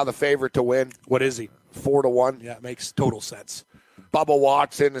Thomas is now the favorite to win. What is he? 4 to 1. Yeah, it makes total sense. Bubba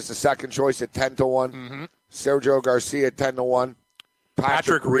Watson is the second choice at 10 to 1. Mm-hmm. Sergio Garcia at 10 to 1.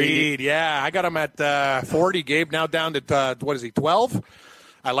 Patrick Reed. Yeah, I got him at 40. Gabe now down to 12.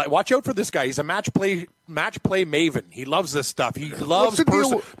 Watch out for this guy. He's a match play maven. He loves this stuff. He loves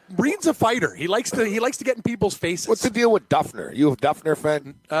Reed's a fighter. He likes to get in people's faces. What's the deal with Duffner? You a Duffner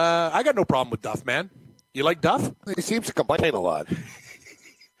fan? I got no problem with Duff, man. You like Duff? He seems to complain a lot.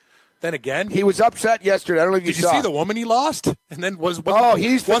 Then again, he was upset yesterday. I don't know if you saw. Did you see the woman he lost? And then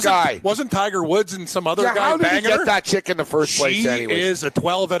he's the guy. Wasn't Tiger Woods and some other guy how did banging he get her? that chick in the first place? She is a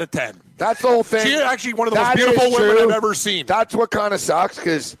 12 out of 10. That's the whole thing. She's actually one of the most beautiful women I've ever seen. That's what kind of sucks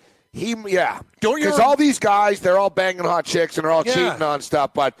because because all these guys, they're all banging hot chicks and they're all cheating on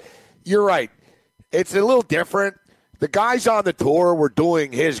stuff. But you're right. It's a little different. The guys on the tour were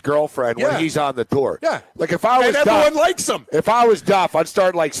doing his girlfriend when he's on the tour. Yeah. Like if I was everyone likes him. If I was Duff, I'd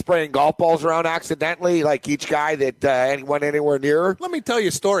start spraying golf balls around accidentally, each guy that went anywhere near her. Let me tell you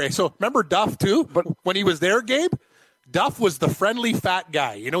a story. So remember Duff too? But when he was there, Gabe, Duff was the friendly fat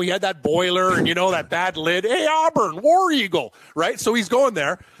guy. You know, he had that boiler and that bad lid. Hey, Auburn, War Eagle, right? So he's going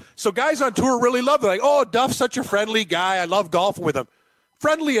there. So guys on tour really love it. Oh, Duff's such a friendly guy. I love golfing with him.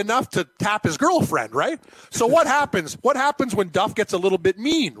 Friendly enough to tap his girlfriend, right? So what happens? What happens when Duff gets a little bit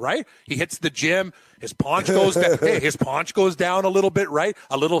mean, right? He hits the gym. His paunch goes down. His paunch goes down a little bit, right?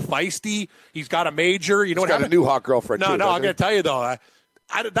 A little feisty. He's got a major. You know what? He's got a new hot girlfriend. No, I'm going to tell you though.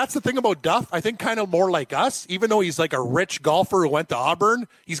 that's the thing about Duff. I think kind of more like us, even though he's like a rich golfer who went to Auburn,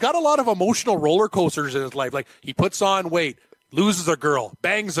 he's got a lot of emotional roller coasters in his life. Like he puts on weight, loses a girl,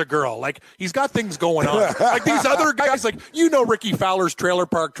 bangs a girl. Like he's got things going on. Like these other guys, like, Ricky Fowler's trailer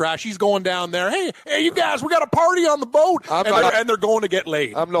park trash. He's going down there. Hey, you guys, we got a party on the boat. And they're going to get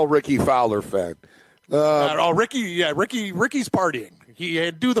laid. I'm no Ricky Fowler fan. Ricky's partying.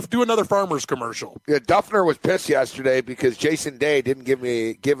 He do another Farmers commercial. Yeah, Duffner was pissed yesterday because Jason Day didn't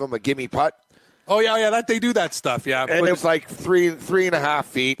give him a gimme putt. Oh yeah, that they do that stuff. Yeah, and it was like 3.5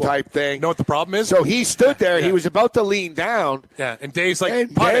 feet type thing. You know what the problem is? So he stood there. Yeah. He was about to lean down. Yeah, and Day's like,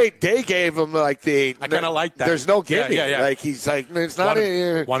 and Day gave him like the. I kind of like that. There's no gimme. Yeah. Like he's like, it's not.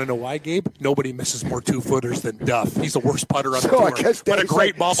 Want to know why, Gabe? Nobody misses more 2-footers than Duff. He's the worst putter on the tour. I guess but a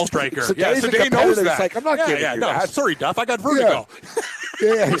great ball striker. So Day knows that. He's like, I'm not giving you that. Sorry, Duff. I got vertigo.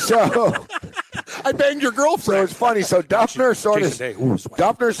 Yeah. So I banged your girlfriend. So it's funny. So Duffner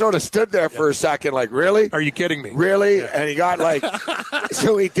sort of stood there for a second, like, really? Are you kidding me? Really? Yeah. And he got like,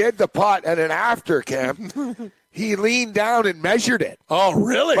 so he did the putt, and then after, Cam, he leaned down and measured it. Oh,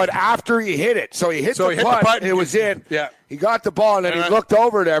 really? But after he hit it. So he hit the putt, and it was in. Yeah. He got the ball, and then he looked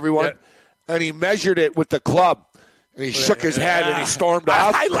over at everyone, and he measured it with the club. And he shook his head and he stormed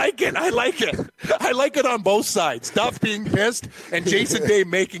off. I like it. I like it on both sides. Duff being pissed and Jason Day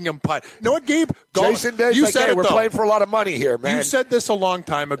making him putt. You know what, Gabe? Jason Day's you like, said hey, we're playing for a lot of money here, man. You said this a long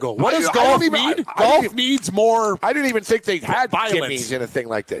time ago. What does golf need? Golf needs more. I didn't even think they had violence. Gimmies in a thing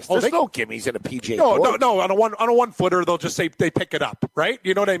like this. There's no gimmies in a PGA Tour. No. On a 1-footer, they'll just say they pick it up, right?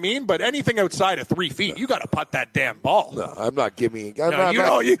 You know what I mean? But anything outside of 3 feet, you got to putt that damn ball. No, I'm not gimmying.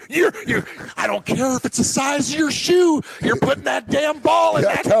 You're. I don't care if it's the size of your shoe. You're putting that damn ball in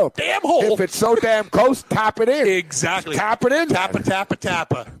that damn hole. If it's so damn close, tap it in. Exactly. Just tap it in.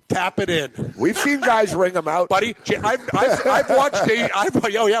 Tappa. Tap it in. We've seen guys ring them out, buddy. I've watched.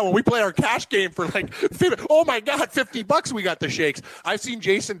 When we play our cash game for like, oh my God, $50 we got the shakes. I've seen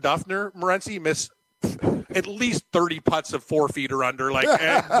Jason Duffner, Morency, miss at least 30 putts of 4 feet or under,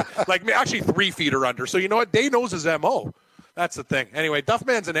 actually 3 feet or under. So you know what? Day knows his MO. That's the thing. Anyway,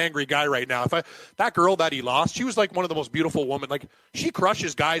 Duffman's an angry guy right now. That girl that he lost, she was like one of the most beautiful women. Like, she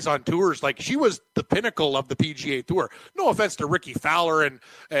crushes guys on tours. Like, she was the pinnacle of the PGA Tour. No offense to Ricky Fowler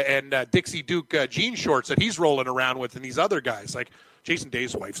and Dixie Duke jean shorts that he's rolling around with and these other guys. Like, Jason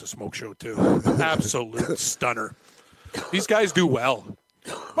Day's wife's a smoke show, too. Absolute stunner. These guys do well.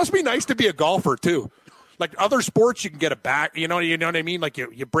 Must be nice to be a golfer, too. Like other sports, you can get a back, you know what I mean? Like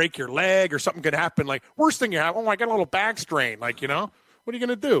you break your leg or something could happen. Like worst thing you have, I got a little back strain. Like, what are you going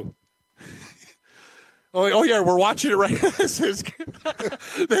to do? Oh yeah, we're watching it right now. This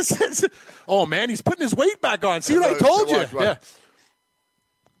is, oh man, he's putting his weight back on. See what I told you? Yeah.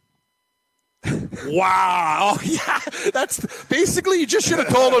 Wow. Oh yeah. That's basically, you just should have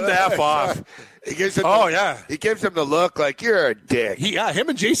told him to F off. He gives him He gives him the look like you're a dick. Him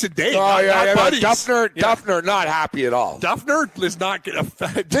and Jason Day. Duffner not happy at all. Duffner is not going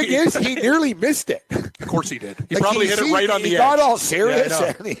to. Thing is, he nearly missed it. Of course he did. He probably hit it right on the edge. He got all serious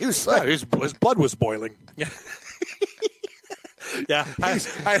and he was like, his blood was boiling. Yeah. Yeah.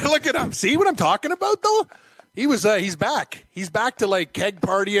 I look at him. See what I'm talking about though? He was. He's back. He's back to like keg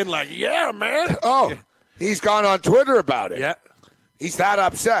partying. Like, yeah, man. Oh, he's gone on Twitter about it. Yeah. He's that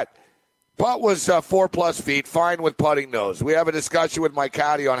upset. Putt was 4+ feet, fine with putting nose. We have a discussion with my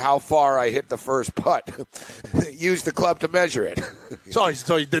caddy on how far I hit the first putt. Use the club to measure it. So he's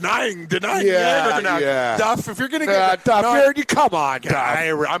denying. Yeah. Duff, if you're going to get Duff, come on, Duff.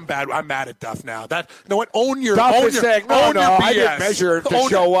 I'm bad. I'm mad at Duff now. Own your. Duff own is your, saying, no, I didn't measure to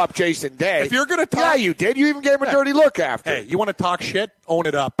show up Jason Day. If you're going to talk, yeah, you did. You even gave him a dirty look after. Hey, you want to talk shit? Own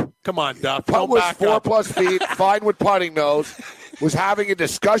it up. Come on, Duff. Putt was 4+ feet, fine with putting nose. Was having a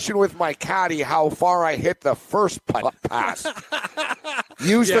discussion with my caddy how far I hit the first putt pass.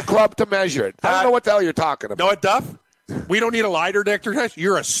 Use the club to measure it. I don't know what the hell you're talking about. Know what, Duff? We don't need a lie detector test.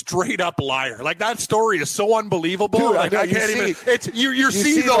 You're a straight up liar. Like, that story is so unbelievable. Dude, like, I can't even. It's you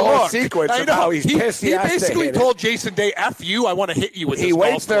see the whole look. sequence of how he's pissed. He basically told Jason Day, "F you, I want to hit you with this." He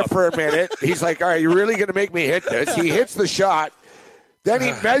waits there for a minute. He's like, "All right, you're really going to make me hit this?" He hits the shot. Then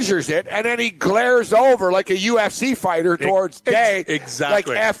he measures it, and then he glares over like a UFC fighter towards Day.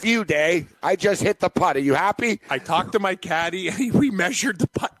 Exactly. Like, F you, Day. I just hit the putt. Are you happy? I talked to my caddy, and we measured the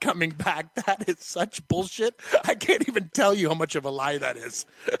putt coming back. That is such bullshit. I can't even tell you how much of a lie that is.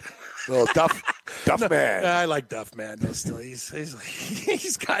 Well, Duff Man. I like Duff Man. Though still,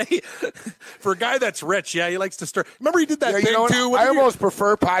 he's guy for a guy that's rich. Yeah, he likes to stir. Remember he did that thing too. I almost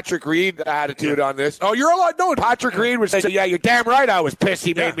prefer Patrick Reed attitude on this. Oh, you're a lot. No, Patrick Reed would say, "Yeah, you're damn right. I was pissed.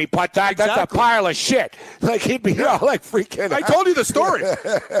 He made me putt that. That's a pile of shit." Like he'd be like freaking. I told you the story.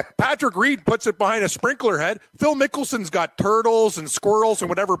 Patrick Reed puts it behind a sprinkler head. Phil Mickelson's got turtles and squirrels and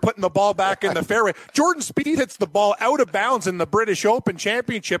whatever, putting the ball back in the fairway. Jordan Spieth hits the ball out of bounds in the British Open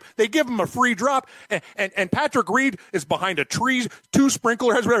Championship. They give him a free drop, and Patrick Reed is behind a tree, 2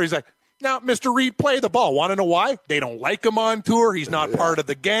 sprinkler heads, whatever. He's like, now, Mr. Reed, play the ball. Want to know why? They don't like him on tour. He's not part of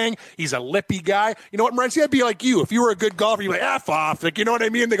the gang. He's a lippy guy. You know what, Morency? That'd be like you. If you were a good golfer, you'd be like, F off. Like, you know what I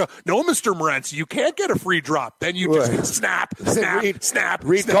mean? They go, no, Mr. Morency, you can't get a free drop. Then you just snap.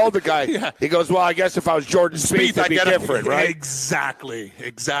 Reed told the guy. Yeah. He goes, well, I guess if I was Jordan Spieth, it'd be different, right? Exactly.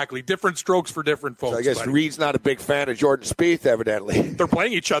 Different strokes for different folks. So I guess Reed's not a big fan of Jordan Spieth, evidently. They're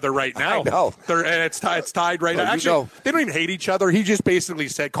playing each other right now. I know. And it's tied right now. Actually, they don't even hate each other. He just basically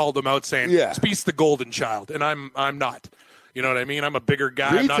called them out saying, Spieth's the golden child, and I'm not. You know what I mean? I'm a bigger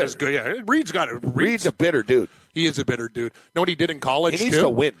guy. I'm not as good. Yeah, Reed's got it. Reed's a bitter dude. He is a bitter dude. Know what he did in college? He needs to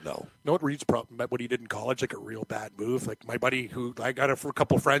win, though. Know what Reed's problem? What he did in college, like a real bad move. Like my buddy, who I got a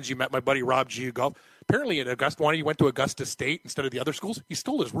couple friends. You met my buddy Rob G. Golf. Apparently, at Augusta, when he went to Augusta State instead of the other schools, he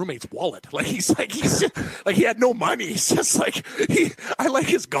stole his roommate's wallet. Like he's like he had no money. He's just like I like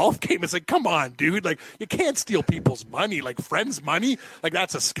his golf game. It's like, come on, dude. Like you can't steal people's money, like friends' money. Like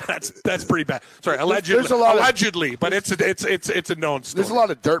that's pretty bad. Sorry, allegedly, but it's a known story. There's a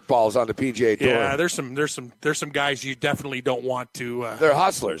lot of dirt balls on the PGA Tour. Yeah, there's some guys you definitely don't want to. They're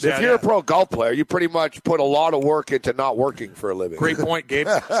hustlers. If you're a pro golf player, you pretty much put a lot of work into not working for a living. Great point, Gabe.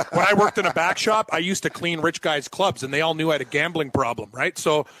 When I worked in a back shop, I used to clean rich guys' clubs, and they all knew I had a gambling problem, right?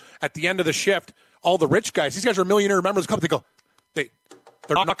 So at the end of the shift, all the rich guys, these guys are millionaire members of the club, they're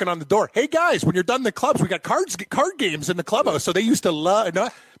knocking on the door. Hey, guys, when you're done the clubs, we got card games in the clubhouse. So they used to love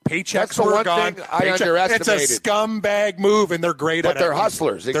paychecks were gone. I underestimated. It's a scumbag move, and they're great at it. But they're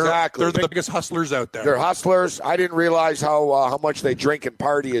hustlers, exactly. They're the biggest hustlers out there. They're hustlers. I didn't realize how much they drink and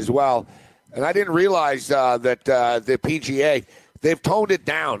party as well. And I didn't realize that the PGA, they've toned it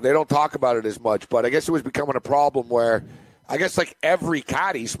down. They don't talk about it as much. But I guess it was becoming a problem where I guess like every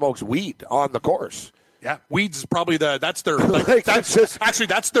caddy smokes weed on the course. Yeah, weeds is probably that's their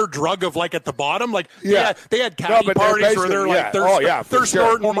that's their drug of like at the bottom. Like they had caddy parties where they're like they're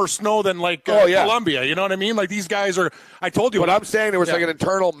snorting more snow than like Columbia. You know what I mean? Like these guys are. I told you. But I'm saying there was like an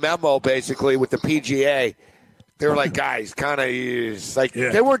internal memo basically with the PGA. They were like, guys, kind of like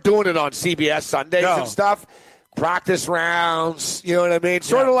they weren't doing it on CBS Sundays and stuff. Practice rounds, you know what I mean?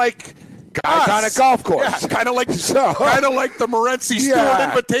 Sort of like guys on a golf course. Yeah, kind of like the Morency Stewart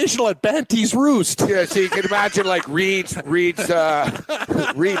Invitational at Banty's Roost. Yeah, so you can imagine like Reed's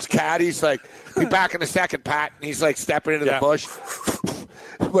caddies like be back in the second, Pat, and he's like stepping into the bush.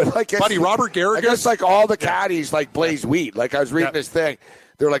 But like, buddy, Robert Garrigus. I guess like all the caddies like blaze weed. Like I was reading this thing.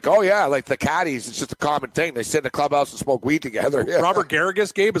 They're like, oh, yeah, like the caddies, it's just a common thing. They sit in the clubhouse and smoke weed together. Yeah. Robert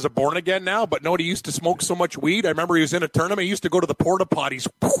Garrigus, Gabe, is a born-again now, but no, he used to smoke so much weed. I remember he was in a tournament. He used to go to the porta potties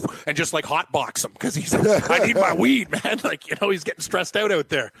and just, like, hotbox them because he's like, I need my weed, man. Like, you know, he's getting stressed out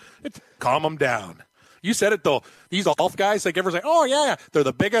there. Calm him down. You said it, though. These golf guys, like everyone's like, oh, yeah, they're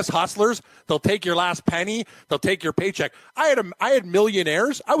the biggest hustlers. They'll take your last penny. They'll take your paycheck. I had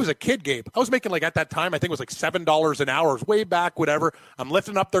millionaires. I was a kid, Gabe. I was making, like, at that time, I think it was like $7 an hour. It was way back, whatever. I'm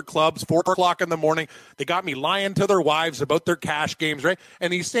lifting up their clubs, 4 o'clock in the morning. They got me lying to their wives about their cash games, right?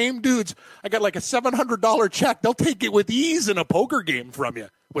 And these same dudes, I got like a $700 check. They'll take it with ease in a poker game from you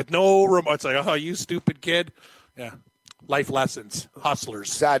with no remote. It's like, oh, you stupid kid. Yeah. Life lessons,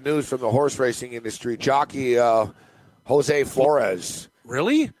 hustlers. Sad news from the horse racing industry. Jockey Jose Flores.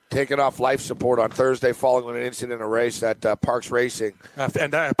 Really? Taken off life support on Thursday following an incident in a race at Parks Racing.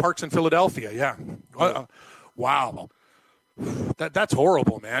 And Parks in Philadelphia, yeah. Wow. That's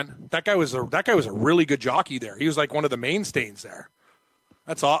horrible, man. That guy was a really good jockey there. He was like one of the mainstays there.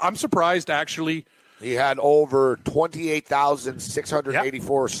 That's all. I'm surprised, actually. He had over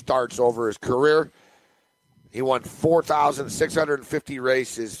 28,684 starts over his career. He won 4,650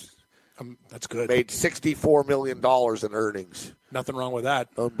 races. That's good. Made $64 million in earnings. Nothing wrong with that.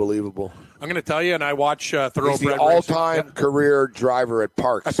 Unbelievable. I'm going to tell you, and I watch Thoroughbred. He's the all-time career driver at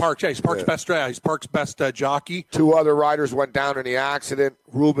Parks. At Parks, yeah. He's Parks' best. He's Parks' best jockey. 2 other riders went down in the accident.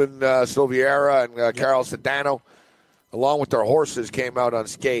 Ruben Silveira and Carol Sedano, along with their horses, came out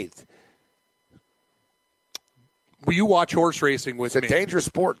unscathed. Will you watch horse racing with me? It's a dangerous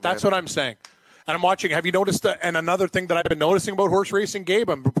sport, man. That's what I'm saying. And I'm watching. Have you noticed and another thing that I've been noticing about horse racing, Gabe,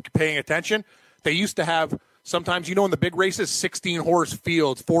 I'm paying attention. They used to have Sometimes, in the big races, 16 horse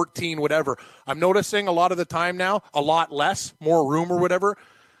fields, 14, whatever. I'm noticing a lot of the time now, a lot less, more room or whatever.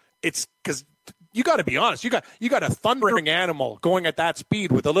 It's because you got to be honest. You got a thundering animal going at that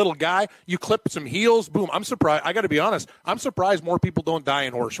speed with a little guy. You clip some heels, boom. I'm surprised. I got to be honest. I'm surprised more people don't die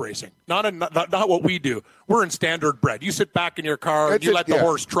in horse racing. Not what we do. We're in standard bred. You sit back in your car, you let the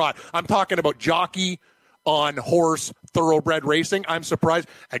horse trot. I'm talking about jockey on horse thoroughbred racing. I'm surprised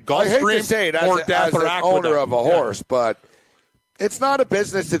at Gulfstream. I hate to say it as an owner of a horse, but it's not a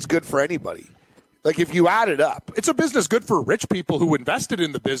business that's good for anybody. Like, if you add it up. It's a business good for rich people who invested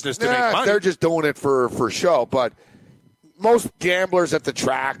in the business to make money. They're just doing it for show. But most gamblers at the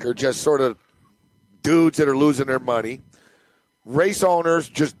track are just sort of dudes that are losing their money. Race owners,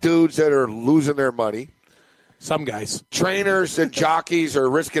 just dudes that are losing their money. Some guys. Trainers and jockeys are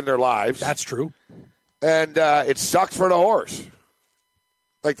risking their lives. That's true. And it sucks for the horse.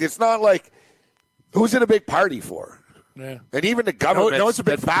 Like, it's not like, who's it a big party for? Yeah. And even the government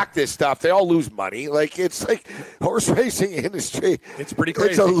that back this stuff, they all lose money. Like, it's like horse racing industry. It's pretty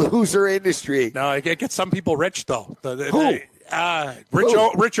crazy. It's a loser industry. No, it gets some people rich, though. Who?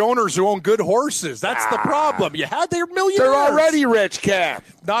 Rich owners who own good horses. That's the problem. They're millionaires. They're already rich, Cam.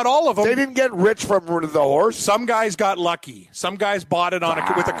 Not all of them. They didn't get rich from the horse. Some guys got lucky. Some guys bought it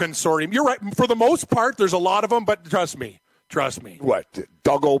with a consortium. You're right. For the most part, there's a lot of them, but trust me. What,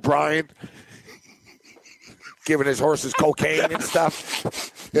 Doug O'Brien? Giving his horses cocaine and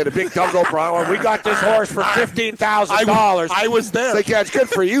stuff. Yeah, the big Doug O'Brien. We got this horse for $15,000. I was there. It's like, yeah, it's good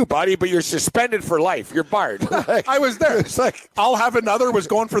for you, buddy, but you're suspended for life. You're barred. I was there. It's like, I'll have another. Was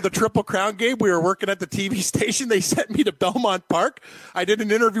going for the Triple Crown game. We were working at the TV station. They sent me to Belmont Park. I did an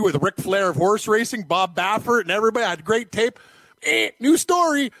interview with Ric Flair of horse racing, Bob Baffert, and everybody. I had great tape. New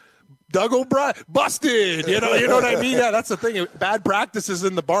story. Doug O'Brien busted. You know what I mean? Yeah, that's the thing. Bad practices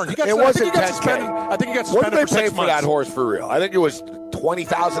in the barn. I think he got suspended what did they for 6 months. pay for that horse for real? I think it was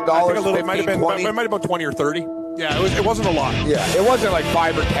 $20,000. It might have been about 20 or 30. Yeah, it wasn't a lot. Yeah, it wasn't like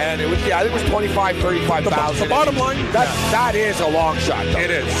 5 or 10. It was I think it was 25, 35,000. The bottom line, that is a long shot, though.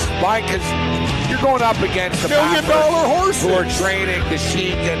 It is. Why? Because you're going up against the $1 million horses who are training the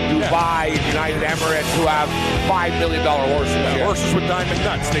Sheik and Dubai and United Emirates who have $5 million horses. Yeah, horses with diamond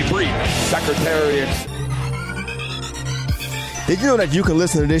nuts. They breed. Secretariats. Did you know that you can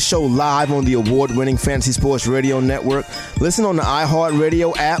listen to this show live on the award-winning Fantasy Sports Radio Network? Listen on the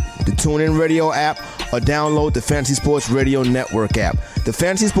iHeartRadio app, the TuneIn Radio app, or download the Fantasy Sports Radio Network app. The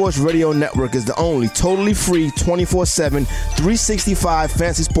Fantasy Sports Radio Network is the only totally free 24/7, 365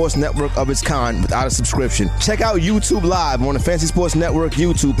 Fantasy Sports Network of its kind without a subscription. Check out YouTube Live on the Fantasy Sports Network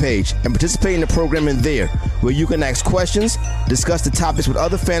YouTube page and participate in the programming there, where you can ask questions, discuss the topics with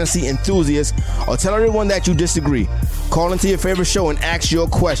other fantasy enthusiasts, or tell everyone that you disagree. Call into your favorite show and ask your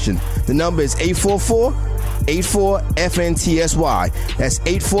question. The number is 844-84-FNTSY. That's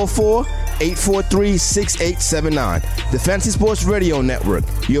 844-843-6879. The Fantasy Sports Radio Network,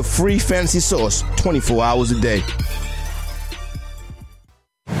 your free fantasy source 24 hours a day.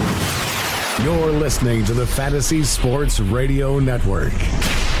 You're listening to the Fantasy Sports Radio Network.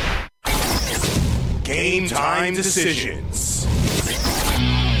 Game time decisions.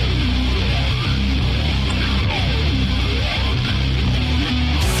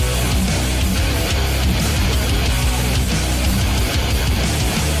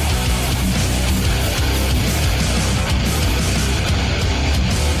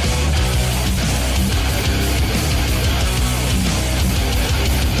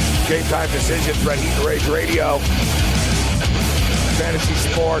 Game time decisions, Red Heat and Rage Radio. Fantasy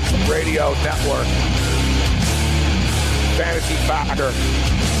Sports Radio Network. Fantasy Factor.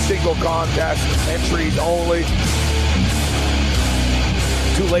 Single contest. Entries only.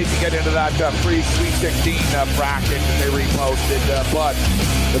 Too late to get into that free Sweet 16 bracket that they reposted, but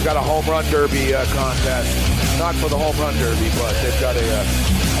they've got a home run derby contest. Not for the home run derby, but they've got a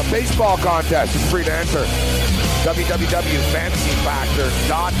baseball contest. It's free to enter.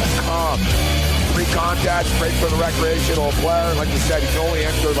 www.fantasyfactor.com. Free contest, great for the recreational player. Like you said, you can only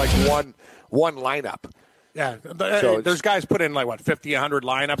enter like one lineup. Yeah, there's guys put in 50, 100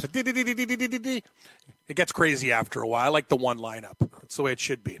 lineups. It gets crazy after a while. I like the one lineup. That's the way it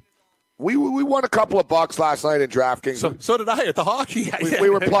should be. We won a couple of bucks last night in DraftKings. So did I at the hockey. We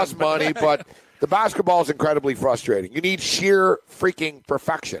were plus money, but the basketball is incredibly frustrating. You need sheer freaking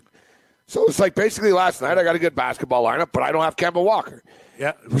perfection. So it's like basically last night I got a good basketball lineup, but I don't have Kemba Walker.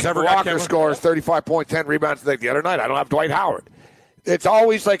 Yeah, Kemba Walker scores 35.10 rebounds the other night. I don't have Dwight Howard. It's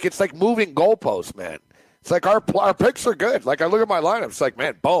always like moving goalposts, man. It's like our picks are good. Like I look at my lineup, it's like,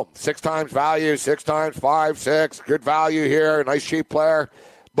 man, boom, 6 times value, 6 times 5, 6, good value here, nice cheap player,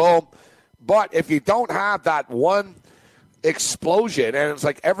 boom. But if you don't have that one explosion, and it's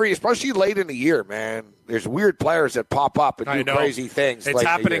like especially late in the year, man, there's weird players that pop up and do crazy things. It's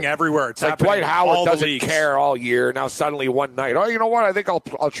happening everywhere. It's like happening Dwight Howard doesn't leagues. care all year. Now suddenly one night, you know what? I think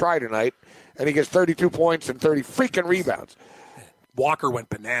I'll try tonight. And he gets 32 points and 30 freaking rebounds. Walker went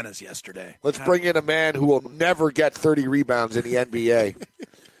bananas yesterday. Let's bring in a man who will never get 30 rebounds in the NBA.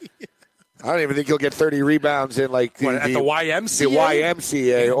 I don't even think he'll get 30 rebounds in at the YMCA. The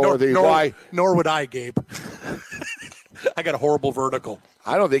YMCA or Nor would I, Gabe. I got a horrible vertical.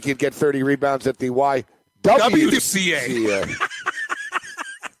 I don't think he'd get 30 rebounds at the YWCA.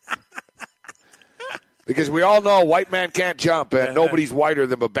 Because we all know white man can't jump, and nobody's whiter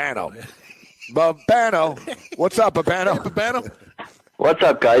than Babano. Babano. What's up, Babano? Babano? What's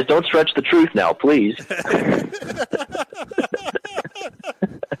up, guys? Don't stretch the truth now, please.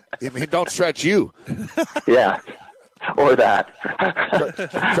 I mean, don't stretch you. Yeah, or that.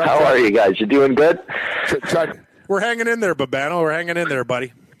 How are you guys? You doing good? We're hanging in there, Babano. We're hanging in there,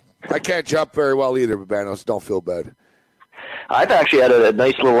 buddy. I can't jump very well either, Babano, so don't feel bad. I've actually had a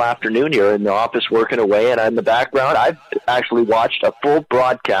nice little afternoon here in the office working away, and in the background, I've actually watched a full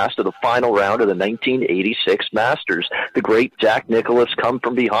broadcast of the final round of the 1986 Masters. The great Jack Nicklaus come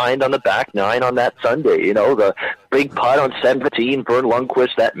from behind on the back nine on that Sunday. You know, the big putt on 17, Vern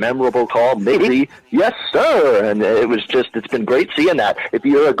Lundquist, that memorable call, maybe, yes, sir. And it's been great seeing that. If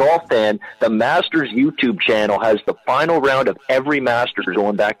you're a golf fan, the Masters YouTube channel has the final round of every Masters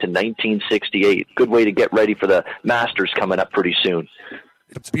going back to 1968. Good way to get ready for the Masters coming up pretty soon.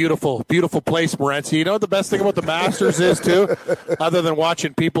 It's beautiful, beautiful place, Morency. You know what the best thing about the Masters is, too? Other than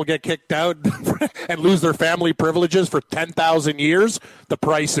watching people get kicked out and lose their family privileges for 10,000 years, the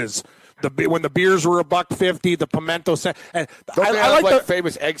prices. When the beers were $1.50, the pimento and I like the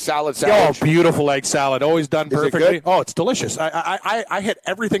famous egg salad sandwich. Oh, beautiful egg salad, always done perfectly. Oh, it's delicious. I hit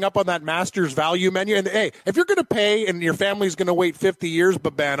everything up on that Masters value menu. And hey, if you're going to pay and your family's going to wait 50 years,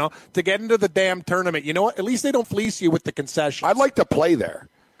 Babano, to get into the damn tournament, you know what? At least they don't fleece you with the concessions. I'd like to play there.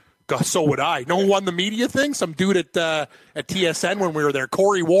 God, so would I. No one won the media thing. Some dude at TSN when we were there,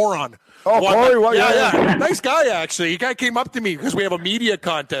 Corey Warren. Oh, Corey, yeah. Nice guy, actually. The guy came up to me because we have a media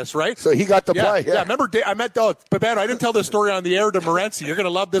contest, right? So he got to play. Yeah, remember, I met Babano. I didn't tell this story on the air to Morency. You're going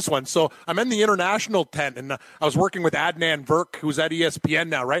to love this one. So I'm in the international tent, and I was working with Adnan Virk, who's at ESPN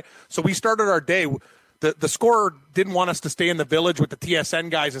now, right? So we started our day. The scorer didn't want us to stay in the village with the TSN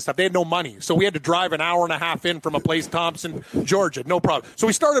guys and stuff. They had no money. So we had to drive an hour and a half in from a place, Thompson, Georgia. No problem. So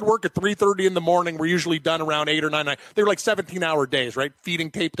we started work at 3:30 in the morning. We're usually done around 8 or 9. They were like 17-hour days, right? Feeding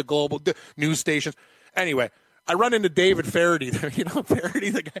tape to global news stations. Anyway, I run into David Faraday,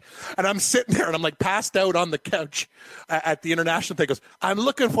 Faraday, the guy, and I'm sitting there and I'm like passed out on the couch at the international thing. He goes, I'm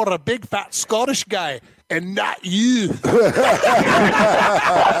looking for a big fat Scottish guy and not you. I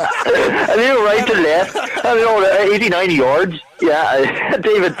mean, right to left. I mean, 80, 90 yards. Yeah,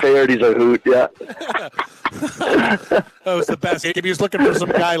 David Faraday's a hoot, yeah. That was the best. If he was looking for some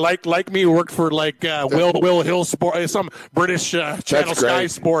guy like me who worked for Will Hill Sport, some British Channel Sky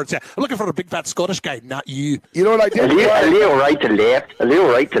Sports. Yeah. I'm looking for a big fat Scottish guy, not you. You know what I did? A little right to left. A little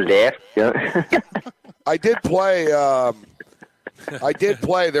right to left. Yeah. I did play.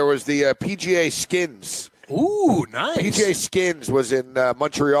 There was the PGA Skins. Ooh, nice. PGA Skins was in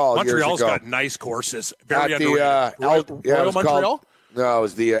Montreal. Montreal's years ago. got nice courses. Very at underrated. Royal Montreal? No, it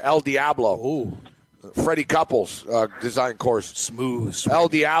was the El Diablo. Ooh. Freddie Couples design course. Smooth. El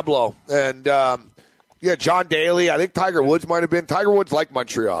Diablo. And, John Daly. I think Tiger Woods might have been. Tiger Woods liked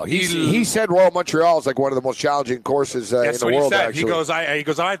Montreal. He said Royal Montreal is like one of the most challenging courses in the world. He goes,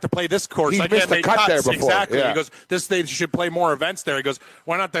 I have to play this course. He's missed the cut there before. Exactly. Yeah. He goes, they should play more events there. He goes,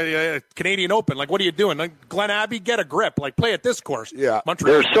 why not the Canadian Open? Like, what are you doing? Like, Glen Abbey, get a grip. Like, play at this course. Yeah.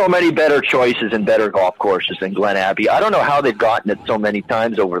 Montreal. There's so many better choices and better golf courses than Glen Abbey. I don't know how they've gotten it so many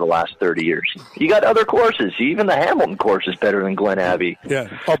times over the last 30 years. You got other courses. Even the Hamilton course is better than Glen Abbey.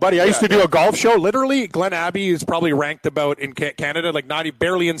 Yeah. Oh, buddy, I used to do a golf show. Literally, Glen Abbey is probably ranked about in Canada, like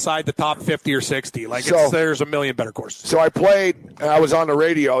barely inside the top 50 or 60. Like, there's a million better courses. So I played, and I was on the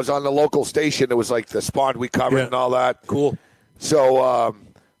radio. I was on the local station. It was like the Spawn we covered and all that. Cool. So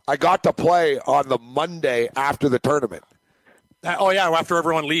I got to play on the Monday after the tournament. After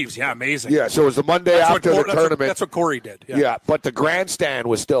everyone leaves. Yeah, amazing. Yeah, so it was the Monday after the tournament. That's what Corey did. Yeah, but the grandstand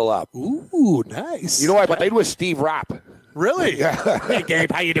was still up. Ooh, nice. You know, I played with Steve Rapp. Really? Yeah. Hey,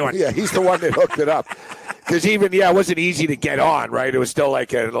 Gabe, how you doing? Yeah, he's the one that hooked it up. Because it wasn't easy to get on, right? It was still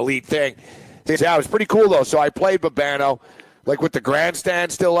like an elite thing. Yeah, it was pretty cool, though. So I played Babano, like with the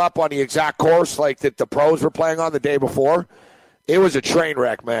grandstand still up on the exact course like that the pros were playing on the day before. It was a train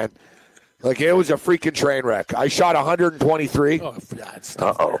wreck, man. Like, it was a freaking train wreck. I shot 123. Oh, God.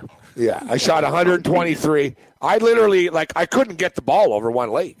 Uh-oh. Yeah, I shot 123. I literally, like, I couldn't get the ball over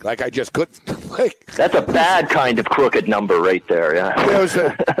one leg. Like, I just couldn't. Like, That's a bad kind of crooked number right there, yeah.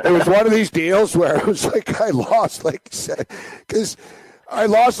 it was one of these deals where it was like I lost, like, because I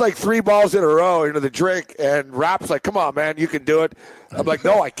lost like 3 balls in a row into the drink, and Rap's like, come on, man, you can do it. I'm like,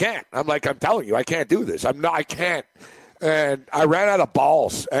 no, I can't. I'm like, I'm telling you, I can't do this. I can't. And I ran out of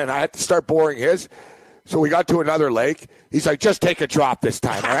balls, and I had to start boring his. So we got to another lake. He's like, just take a drop this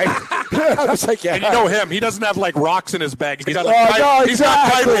time, all right? I was like, yeah. And you know him. He doesn't have, like, rocks in his bag. He's got, exactly. He's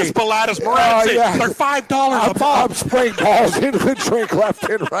got Titleist, Pilatus, Morency. Yeah. They're $5 a ball. I'm spraying balls into the drink left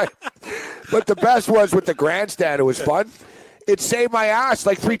and right. But the best was with the grandstand. It was fun. It saved my ass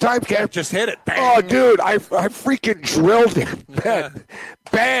like 3 times, Cam. Just hit it. Bang. Oh, dude, I freaking drilled it, man.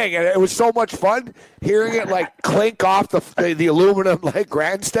 Bang. And it was so much fun hearing it, like, clink off the aluminum, like,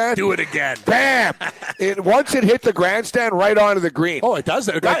 grandstand. Do it again. Bam. Once it hit the grandstand, right onto the green. Oh, it does.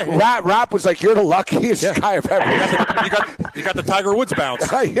 Like, Rap was like, you're the luckiest guy I've ever met. You got the Tiger Woods bounce.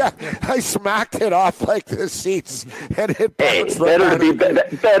 I smacked it off, like, the seats, and it bounced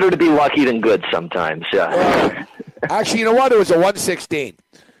better to be lucky than good sometimes, yeah. Actually, you know what? It was a 116.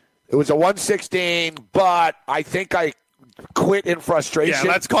 It was a 116, but I think I quit in frustration.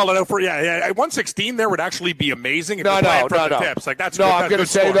 Yeah, let's call it out for 116 there would actually be amazing. If No. The tips. Like, that's I'm going to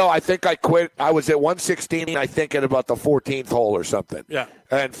say, though, I think I quit. I was at 116, I think, at about the 14th hole or something. Yeah.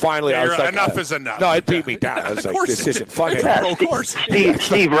 And finally, I was like, enough is enough. No, it beat me down. I was like, this isn't funny. Yeah, Of course.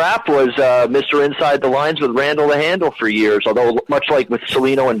 Steve Rapp was Mr. Inside the Lines with Randall the Handle for years, although much like with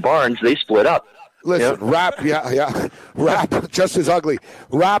Celino and Barnes, they split up. Listen, Rap, Rap, just as ugly.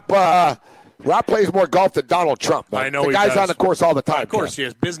 Rap plays more golf than Donald Trump. I know the he guy's does. on the course all the time. Of course, he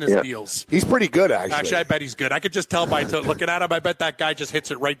has business deals. He's pretty good, actually. Actually, I bet he's good. I could just tell by looking at him. I bet that guy just hits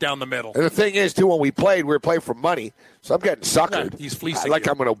it right down the middle. And the thing is, too, when we were playing for money, so I'm getting suckered. Yeah, he's fleecing Like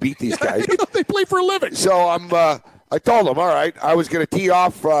you. I'm going to beat these guys. They play for a living. So I told him, all right, I was going to tee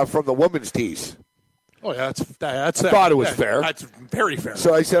off from the women's tees. Oh, yeah, that's. I thought it was fair. That's very fair.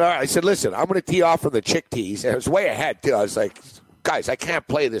 So I said, all right. I said, listen, I'm going to tee off from the chick tees. And it was way ahead, too. I was like, guys, I can't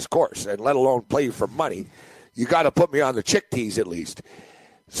play this course, and let alone play for money. You got to put me on the chick tees at least.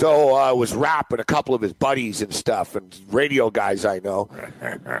 So I was Rap and a couple of his buddies and stuff, and radio guys I know.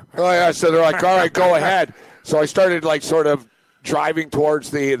 Oh, yeah, so they're like, all right, go ahead. So I started, like, sort of driving towards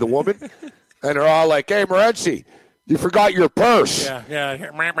the woman, and they're all like, hey, Morency, you forgot your purse. Yeah.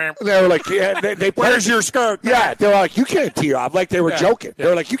 They were like, yeah, they Where's your skirt? Yeah, they were like, you can't tee off. Like, they were joking. They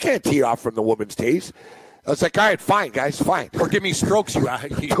were like, you can't tee off from the women's tees. I was like, all right, fine, guys, fine. Or give me strokes, you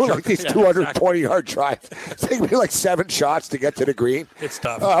Doing like these 220-yard drives. It's taking me like 7 shots to get to the green. It's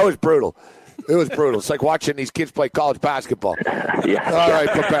tough. Oh, it was brutal. It was brutal. It's like watching these kids play college basketball. Yeah. All right,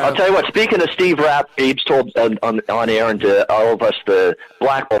 I'll tell you what, speaking of Steve Rapp, Abe's told on air and to all of us the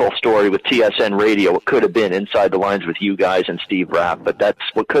Black Ball story with TSN Radio. It could have been Inside the Lines with you guys and Steve Rapp, but that's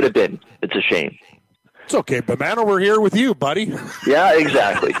what could have been. It's a shame. It's okay, but man, we're here with you, buddy. Yeah,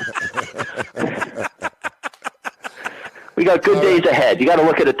 exactly. We got good days ahead. You got to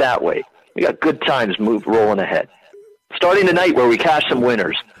look at it that way. We got good times rolling ahead. Starting tonight where we cash some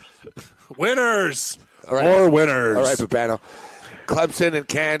winners. Winners. All right. More winners. All right, Babano. Clemson and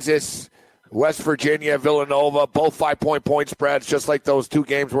Kansas, West Virginia, Villanova, both 5-point point spreads, just like those 2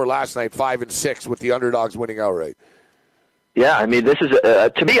 games were last night, 5 and 6, with the underdogs winning outright. Yeah, I mean, this is,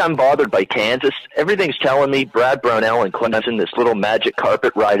 to me, I'm bothered by Kansas. Everything's telling me Brad Brownell and Clemson, this little magic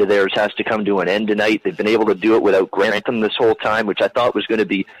carpet ride of theirs has to come to an end tonight. They've been able to do it without Grantham this whole time, which I thought was going to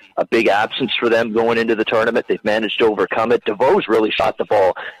be a big absence for them going into the tournament. They've managed to overcome it. DeVoe's really shot the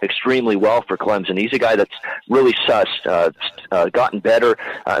ball extremely well for Clemson. He's a guy that's really gotten better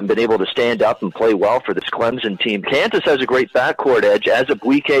and been able to stand up and play well for this Clemson team. Kansas has a great backcourt edge.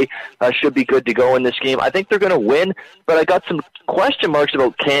 Azubuike should be good to go in this game. I think they're going to win, but I got some question marks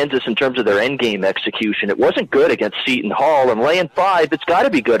about Kansas in terms of their endgame execution. It wasn't good against Seton Hall, and laying 5, it's got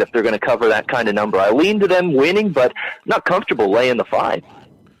to be good if they're going to cover that kind of number. I lean to them winning, but not comfortable laying the 5.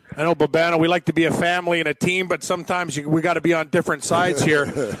 I know, Babano, we like to be a family and a team, but sometimes we got to be on different sides here.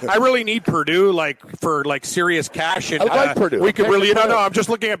 I really need Purdue, for serious cash. And, I like Purdue. We could really. No. I'm just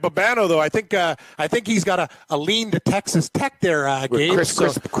looking at Babano, though. I think he's got a lean to Texas Tech there, Gabe.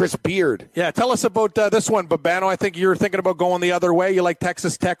 Chris Beard. Yeah, tell us about this one, Babano. I think you're thinking about going the other way. You like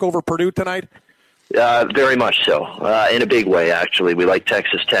Texas Tech over Purdue tonight? Very much so. In a big way, actually. We like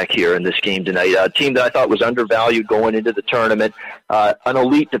Texas Tech here in this game tonight. A team that I thought was undervalued going into the tournament. An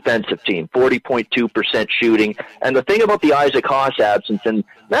elite defensive team, 40.2% shooting. And the thing about the Isaac Haas absence, and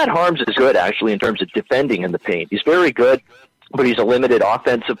Matt Harms is good, actually, in terms of defending in the paint. He's very good. but he's a limited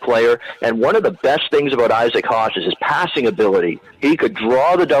offensive player. And one of the best things about Isaac Haas is his passing ability. He could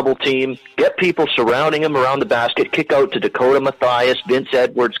draw the double team, get people surrounding him around the basket, kick out to Dakota Mathias, Vince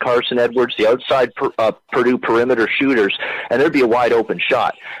Edwards, Carson Edwards, the outside Purdue perimeter shooters, and there'd be a wide open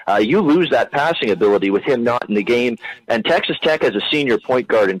shot. You lose that passing ability with him not in the game. And Texas Tech has a senior point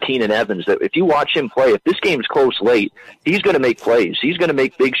guard in Keenan Evans that if you watch him play, if this game's close late, he's going to make plays. He's going to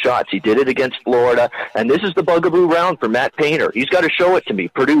make big shots. He did it against Florida. And this is the bugaboo round for Matt Painter. He's got to show it to me.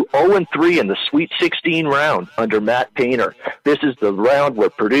 Purdue 0-3 in the Sweet 16 round under Matt Painter. This is the round where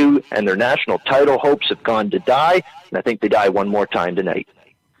Purdue and their national title hopes have gone to die, and I think they die one more time tonight.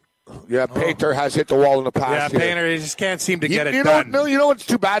 Yeah, Painter has hit the wall in the past. Yeah, Painter, he just can't seem to get it done. done. You know what's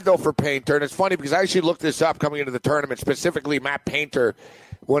too bad, though, for Painter? And it's funny because I actually looked this up coming into the tournament, specifically Matt Painter,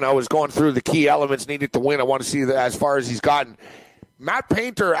 when I was going through the key elements needed to win. I want to see as far as he's gotten. Matt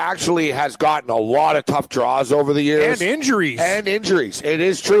Painter actually has gotten a lot of tough draws over the years. And injuries. It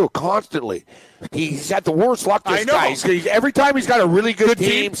is true, constantly. He's had the worst luck, this guy. Every time he's got a really good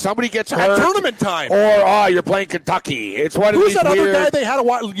team, somebody gets hurt. At tournament time. Or, you're playing Kentucky. It's one of these Who's that weird... other guy they had a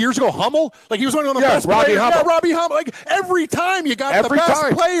while, years ago, Hummel? Like, he was one of the best Robbie players. Hummel. Yeah, Robbie Hummel. Like, every time you got the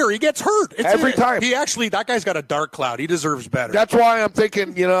best player, he gets hurt. Every time. He actually, that guy's got a dark cloud. He deserves better. That's why I'm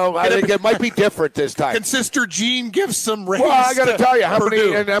thinking, I think it might be different this time. Can Sister Jean give some raise? Well, I got to tell you,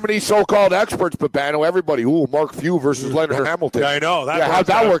 how many so-called experts, Babano, everybody, Mark Few versus Leonard Hamilton. Yeah, I know. How'd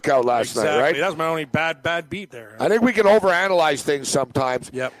that work out last night, right? That was my only bad beat there. I think we can overanalyze things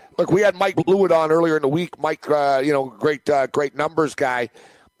sometimes. Yep. Look, we had Mike Blewett on earlier in the week. Mike, great numbers guy.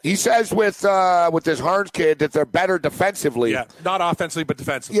 He says with this Harns kid that they're better defensively. Yeah, not offensively, but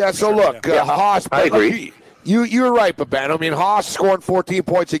defensively. Yeah, so look, Haas. I agree. You're right, Babano. I mean, Haas scoring 14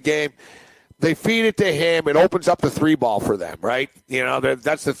 points a game. They feed it to him. It opens up the three ball for them, right?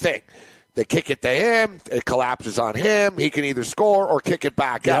 That's the thing. They kick it to him. It collapses on him. He can either score or kick it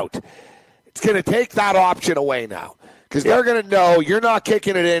back out. It's going to take that option away now because they're going to know you're not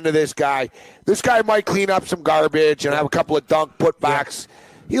kicking it into this guy. This guy might clean up some garbage and have a couple of dunk putbacks.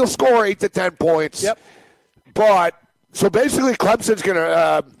 He'll score 8 to 10 points. Yep. But so basically, Clemson's going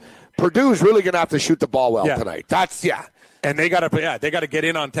to Purdue's really going to have to shoot the ball well tonight. And they got to get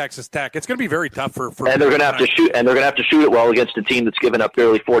in on Texas Tech. It's going to be very tough for and they're going to have to shoot, and they're going to have to shoot it well against a team that's given up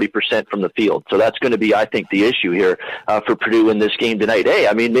barely 40% from the field. So that's going to be, I think, the issue here for Purdue in this game tonight. Hey,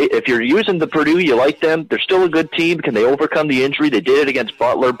 I mean, if you're using the Purdue, you like them. They're still a good team. Can they overcome the injury? They did it against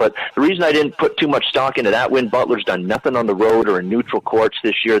Butler, but the reason I didn't put too much stock into that win, Butler's done nothing on the road or in neutral courts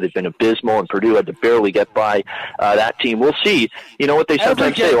this year. They've been abysmal, and Purdue had to barely get by that team. We'll see. You know what they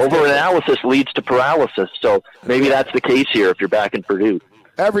sometimes say, overanalysis leads to paralysis. So maybe that's the case here if you're back in Purdue.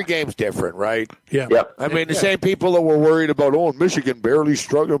 Every game's different, right? Yeah. Yep. I mean, the same people that were worried about, Michigan barely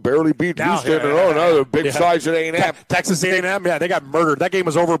beat Houston, now the big size at A&M. Texas A&M, they got murdered. That game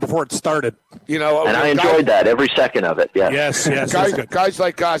was over before it started. And I enjoyed that, every second of it. Yeah. Yes. Guys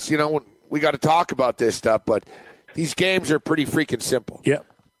like us, we got to talk about this stuff, but these games are pretty freaking simple. Yep.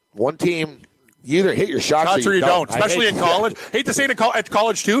 One team, you either hit your shots or you don't. Especially in college. Hate to say it at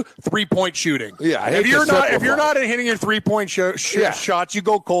college too. 3-point shooting. Yeah, if you're not hitting your 3-point shots, you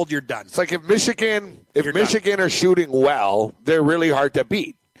go cold. You're done. It's like if Michigan are shooting well, they're really hard to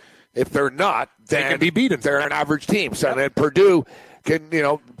beat. If they're not, then they can be beaten. They're an average team. So then Purdue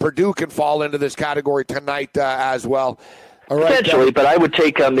can fall into this category tonight as well. All right, potentially, but I would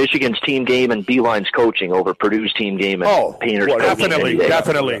take Michigan's team game and Beeline's coaching over Purdue's team game and Painter's coaching.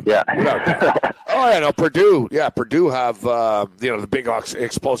 Definitely. Yeah. Purdue have the big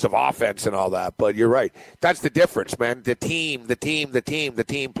explosive offense and all that. But you're right. That's the difference, man. The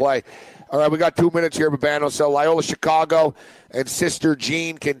team play. All right, we got 2 minutes here, Babano. So Loyola Chicago and Sister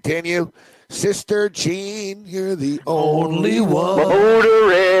Jean continue. Sister Jean, you're the only one.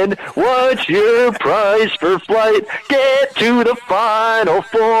 Motorin', what's your price for flight? Get to the Final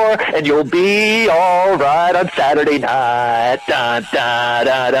Four, and you'll be all right on Saturday night. Dun, dun,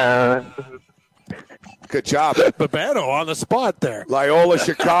 dun, dun. Good job. Babano on the spot there. Loyola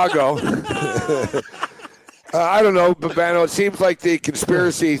Chicago. I don't know, Babano. It seems like the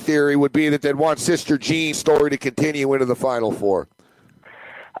conspiracy theory would be that they'd want Sister Jean's story to continue into the Final Four.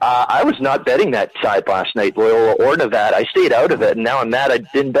 I was not betting that side last night, Loyola or Nevada. I stayed out of it, and now I'm mad I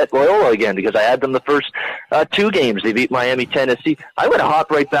didn't bet Loyola again because I had them the first 2 games. They beat Miami, Tennessee. I'm going to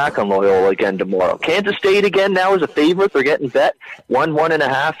hop right back on Loyola again tomorrow. Kansas State again now is a favorite. They're getting bet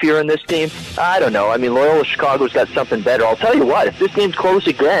 1.5 here in this game. I don't know. I mean, Loyola Chicago's got something better. I'll tell you what, if this game's close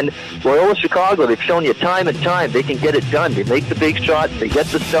again, Loyola Chicago, they've shown you time and time they can get it done. They make the big shots. They get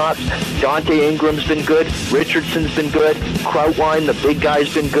the stops. Dante Ingram's been good. Richardson's been good. Krautwein, the big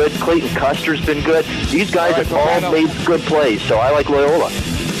guy's been good. Clayton Custer's been good. These guys have all made good plays, so I like Loyola.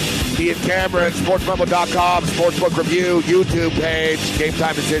 Ian Cameron, sportsmemo.com, Sportsbook Review, YouTube page. Game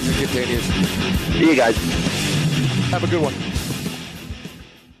Time Decisions continues. See you guys. Have a good one.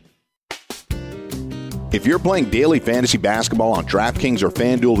 If you're playing daily fantasy basketball on DraftKings or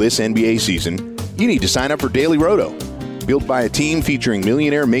FanDuel this NBA season, you need to sign up for Daily Roto. Built by a team featuring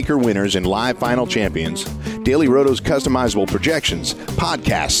millionaire maker winners and live final champions, Daily Roto's customizable projections,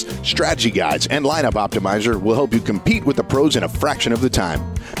 podcasts, strategy guides, and lineup optimizer will help you compete with the pros in a fraction of the time.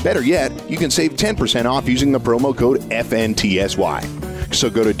 Better yet, you can save 10% off using the promo code FNTSY. So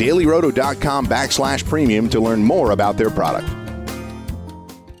go to dailyroto.com/premium to learn more about their product.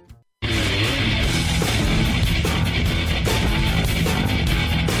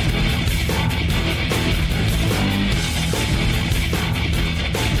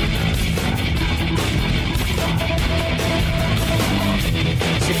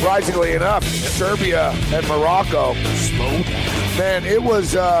 Surprisingly enough, Serbia and Morocco. Man, it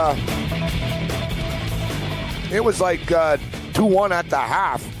was like 2-1 at the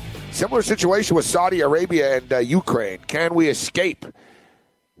half. Similar situation with Saudi Arabia and Ukraine. Can we escape?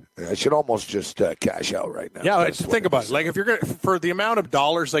 I should almost just cash out right now. Yeah, think about it. Like, if you're going to, for the amount of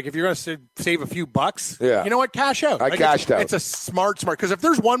dollars, like if you're going to save a few bucks, yeah. You know what? Cash out. I cashed out. It's a smart, because if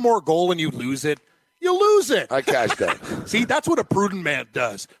there's one more goal and you lose it, you lose it. I cashed out. See, that's what a prudent man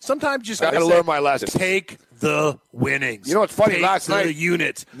does. Sometimes you just got to learn my lesson. Take the winnings. You know what's funny? Take last night, the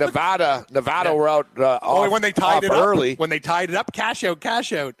units. Nevada were out when they tied it early. Up. When they tied it up, cash out.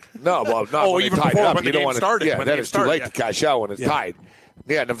 No, well, not when even they tied before, up. when the game started. Yeah, then it's too late to cash out when it's tied.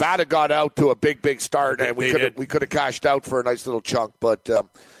 Yeah, Nevada got out to a big start, and we could have cashed out for a nice little chunk, but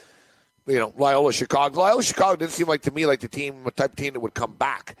Loyola Chicago didn't seem like to me like the type of team that would come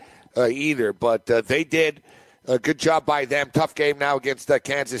back either, but they did. A good job by them. Tough game now against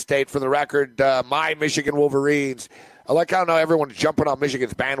Kansas State. For the record, my Michigan Wolverines. I like how now everyone's jumping on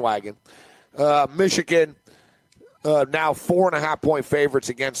Michigan's bandwagon. Michigan now 4.5-point favorites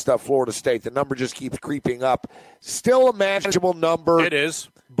against Florida State. The number just keeps creeping up. Still a manageable number. It is,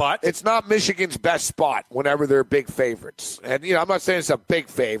 but it's not Michigan's best spot whenever they're big favorites. And I'm not saying it's a big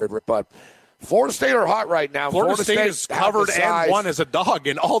favorite, but Florida State are hot right now. Florida State is covered and won as a dog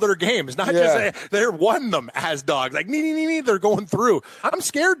in all their games. Not just they're won them as dogs. Like, they're going through. I'm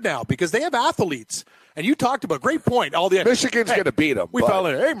scared now because they have athletes. And you talked about, great point. Michigan's going to beat them. We fell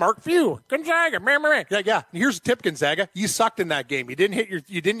in. Hey, Mark Few, Gonzaga, yeah. Here's the tip, Gonzaga. You sucked in that game. You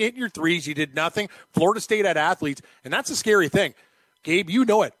didn't hit your threes. You did nothing. Florida State had athletes, and that's a scary thing. Gabe, you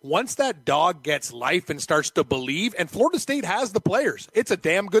know it. Once that dog gets life and starts to believe, and Florida State has the players, it's a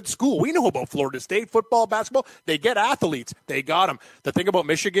damn good school. We know about Florida State, football, basketball. They get athletes. They got them. The thing about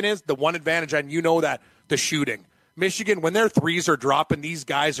Michigan is the one advantage, and you know that, the shooting. Michigan, when their threes are dropping, these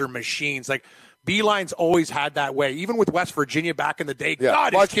guys are machines. Like, Beeline's always had that way. Even with West Virginia back in the day,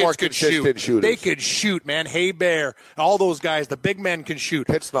 God, his kids could shoot. Shooters. They could shoot, man. Hey Bear, all those guys, the big men can shoot.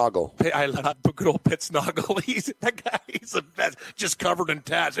 Pittsnoggle. I love good old Pittsnoggle. He's the best, just covered in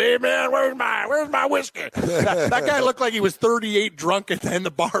tats. Hey man, where's my whiskey? that guy looked like he was 38 drunk in the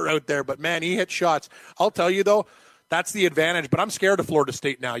bar out there, but man, he hit shots. I'll tell you though, that's the advantage, but I'm scared of Florida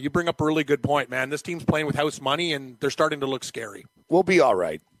State now. You bring up a really good point, man. This team's playing with house money, and they're starting to look scary. We'll be all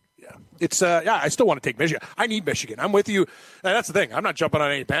right. Yeah, it's I still want to take Michigan. I need Michigan. I'm with you. And that's the thing. I'm not jumping on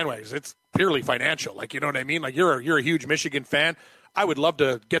any bandwagons. It's purely financial. Like, you know what I mean? Like, you're a huge Michigan fan. I would love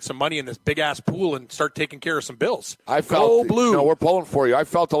to get some money in this big-ass pool and start taking care of some bills. Go Blue. No, we're pulling for you. I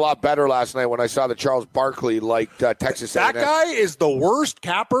felt a lot better last night when I saw that Charles Barkley liked Texas A&M. That guy is the worst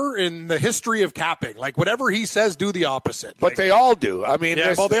capper in the history of capping. Like, whatever he says, do the opposite. But they all do. I mean,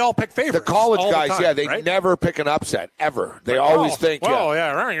 they all pick favorites. The college guys, the time, they right? never pick an upset, ever. They always think, right,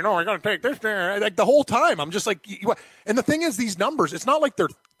 we're going to take this. Like, the whole time, I'm just like, and the thing is, these numbers, it's not like they're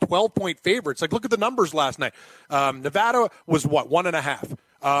 12-point favorites. Like, look at the numbers last night. Nevada was,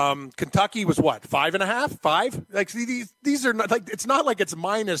 1.5. Kentucky was 5.5, 5. Like, see, these are not like, it's not like it's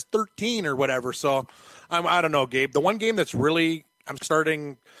minus 13 or whatever. So I don't know, Gabe. The one game that's really I'm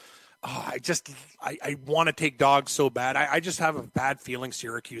starting. I want to take dogs so bad. I just have a bad feeling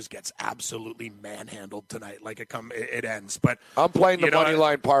Syracuse gets absolutely manhandled tonight. Like it ends. But I'm playing the money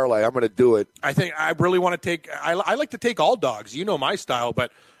line parlay. I'm going to do it. I think I really want to take. I like to take all dogs. You know my style,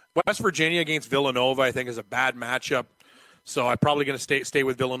 but. West Virginia against Villanova, I think, is a bad matchup. So I'm probably going to stay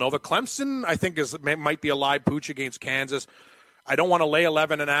with Villanova. Clemson, I think, might be a live pooch against Kansas. I don't want to lay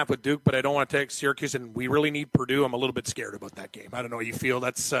 11.5 with Duke, but I don't want to take Syracuse, and we really need Purdue. I'm a little bit scared about that game. I don't know how you feel.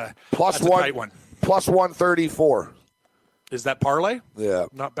 That's a tight one. Plus 134. Is that parlay? Yeah.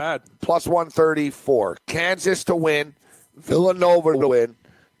 Not bad. Plus 134. Kansas to win, Villanova to win,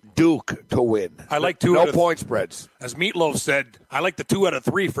 Duke to win. I like two. No point spreads. As Meatloaf said, I like the 2 out of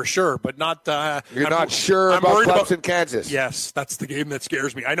 3 for sure, but not. You're not sure about Clemson, Kansas. Yes, that's the game that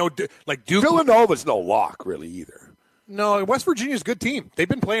scares me. I know, Duke. Villanova's no lock really either. No, West Virginia's a good team. They've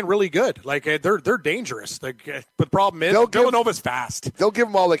been playing really good. Like they're dangerous. But the problem is Villanova's fast. They'll give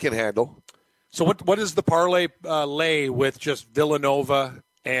them all they can handle. So what is the parlay lay with just Villanova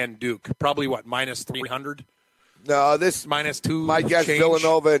and Duke? Probably what, minus 300? No, this minus 2. My guess, change?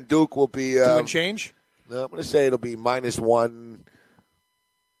 Villanova and Duke will be 2 and change. No, I'm going to say it'll be minus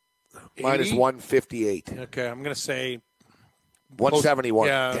 158. Okay, I'm going to say 171.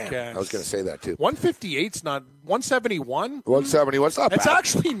 Yeah, Damn, okay. I was going to say that too. 158's not 171. 171's not bad. It's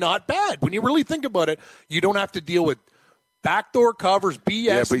actually not bad when you really think about it. You don't have to deal with backdoor covers,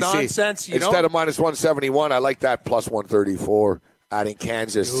 BS nonsense. See, instead of minus 171, I like that plus 134. Adding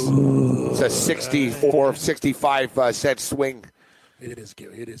Kansas, it's a 65 cent swing. It is,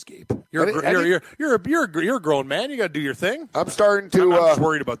 Gabe. You're a grown man. You got to do your thing. I'm starting to. I'm just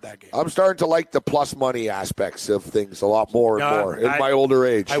worried about that game. I'm starting to like the plus money aspects of things a lot more and more in my older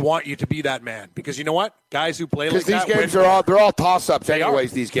age. I want you to be that man because you know what, guys who play like that. Because these games they're all toss ups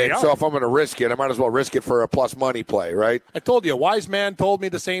anyways. These games, They so are. if I'm going to risk it, I might as well risk it for a plus money play, right? I told you, a wise man told me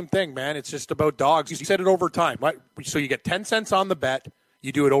the same thing, man. It's just about dogs. You said it over time, right? So you get 10 cents on the bet.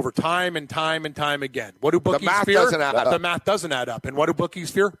 You do it over time and time and time again. What do bookies fear? The math doesn't add up. And what do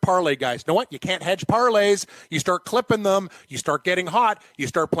bookies fear? Parlay guys. You know what? You can't hedge parlays. You start clipping them. You start getting hot. You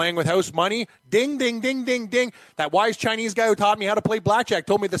start playing with house money. Ding, ding, ding, ding, ding. That wise Chinese guy who taught me how to play blackjack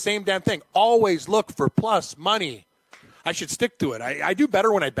told me the same damn thing. Always look for plus money. I should stick to it. I do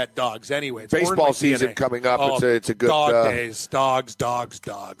better when I bet dogs anyway. It's baseball season coming up. It's a good dog days. Dogs.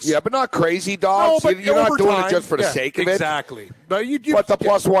 Yeah, but not crazy dogs. No, but you're not doing it just for the sake of it. Exactly. But but the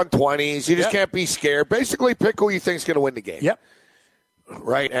plus 120s, you just can't be scared. Basically, pick who you think is going to win the game. Yep.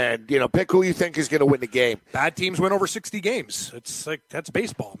 Right, and pick who you think is going to win the game. Bad teams win over 60 games. It's like that's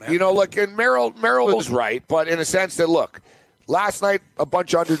baseball, man. Look, and Merrill was right, but in a sense that last night a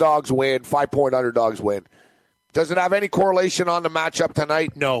bunch of underdogs win, 5-point underdogs win. Does it have any correlation on the matchup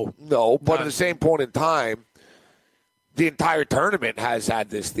tonight? No. But at the same point in time, the entire tournament has had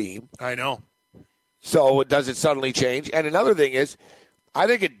this theme. I know. So does it suddenly change? And another thing is, I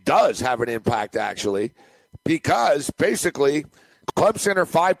think it does have an impact, actually, because basically Clemson are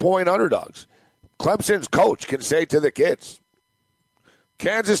 5-point underdogs. Clemson's coach can say to the kids,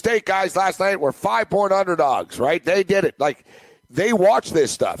 Kansas State guys last night were 5-point underdogs, right? They did it. They watch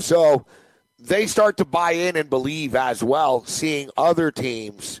this stuff. So they start to buy in and believe as well, seeing other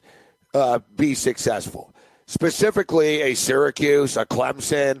teams be successful. Specifically, a Syracuse, a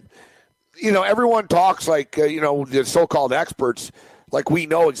Clemson. Everyone talks like, the so-called experts, like we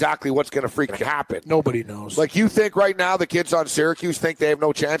know exactly what's going to freaking happen. Nobody knows. Like you think right now the kids on Syracuse think they have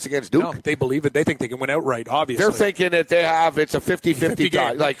no chance against Duke? No, they believe it. They think they can win outright, obviously. They're thinking that it's a 50-50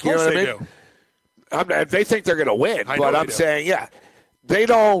 tie. Like, you know what I mean? They think they're going to win, but I'm saying, they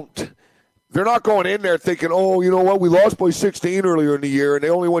don't. They're not going in there thinking, oh, you know what, we lost by 16 earlier in the year, and they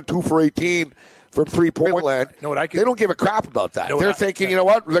only went 2 for 18 from 3-point land. They don't give a crap about that. They're thinking, you know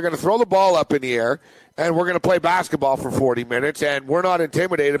what, they're going to throw the ball up in the air, and we're going to play basketball for 40 minutes, and we're not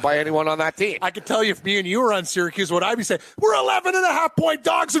intimidated by anyone on that team. I can tell you if me and you were on Syracuse, what I'd be saying, we're 11.5-point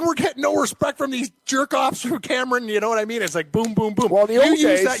dogs, and we're getting no respect from these jerk-offs from Cameron. You know what I mean? It's like boom, boom, boom. Well, in the old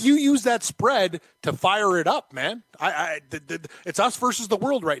days, you use that spread to fire it up, man. It's us versus the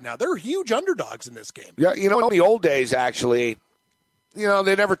world right now. They're huge underdogs in this game. Yeah, in the old days, actually,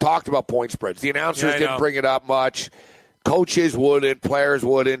 they never talked about point spreads. The announcers didn't bring it up much. Coaches wouldn't. Players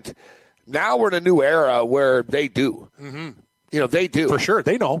wouldn't. Now we're in a new era where they do. Mm-hmm. They do. For sure.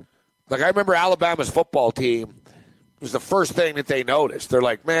 They know. Like, I remember Alabama's football team was the first thing that they noticed. They're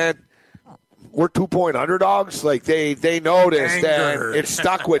like, man, we're 2-point underdogs. Like, they noticed, and it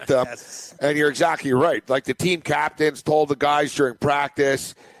stuck with them. Yes. And you're exactly right. Like, the team captains told the guys during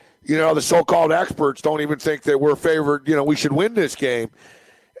practice, the so-called experts don't even think that we're favored, we should win this game.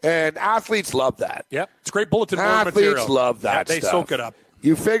 And athletes love that. Yep. It's great bulletin board material. Athletes love that They stuff. soak it up.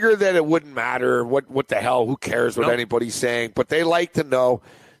 You figure that it wouldn't matter what the hell, who cares what anybody's saying, but they like to know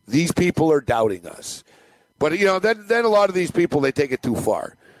these people are doubting us. But, then a lot of these people, they take it too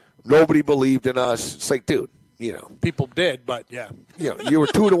far. Nobody believed in us. It's like, dude, you know, people did, but yeah. You know, you were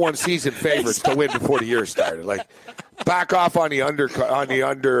 2-1 season favorites to win before the year started. Like, back off on the under.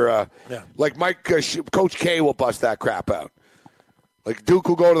 Like Coach K will bust that crap out. Like, Duke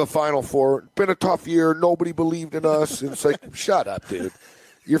will go to the Final Four. Been a tough year. Nobody believed in us. And it's like, shut up, dude.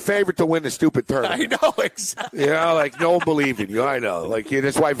 You're favorite to win the stupid tournament. I know, exactly. You know, like, no one believed in you. I know. Like,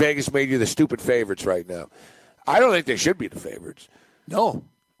 that's why Vegas made you the stupid favorites right now. I don't think they should be the favorites. No.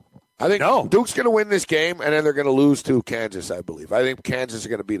 I think Duke's going to win this game, and then they're going to lose to Kansas, I believe. I think Kansas is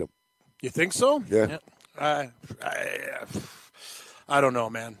going to beat them. You think so? Yeah. I don't know,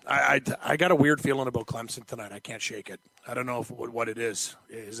 man. I got a weird feeling about Clemson tonight. I can't shake it. I don't know what it is.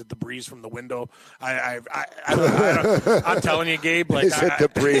 Is it the breeze from the window? I'm telling you, Gabe. Like, is it the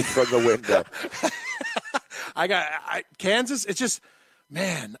breeze from the window? Kansas. It's just,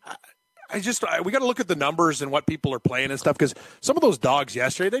 man. We got to look at the numbers and what people are playing and stuff, because some of those dogs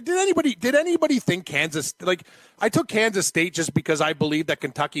yesterday. Did anybody think Kansas? Like, I took Kansas State just because I believed that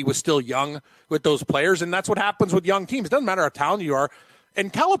Kentucky was still young with those players, and that's what happens with young teams. It doesn't matter how talented you are.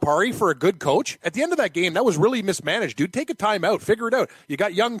 And Calipari, for a good coach, at the end of that game, that was really mismanaged, dude. Take a time out, figure it out. You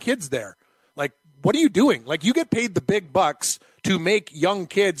got young kids there. Like, what are you doing? Like, you get paid the big bucks to make young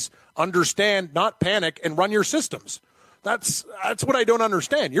kids understand, not panic, and run your systems. That's what I don't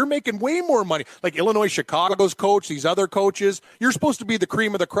understand. You're making way more money. Like Illinois Chicago's coach, these other coaches, you're supposed to be the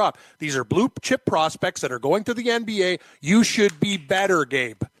cream of the crop. These are blue chip prospects that are going to the NBA. You should be better,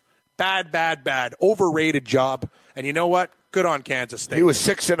 Gabe. Bad. Overrated job. And you know what? Good on Kansas State. He was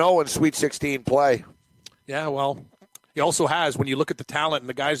 6-0 in Sweet 16 play. Yeah, well, he also has, when you look at the talent and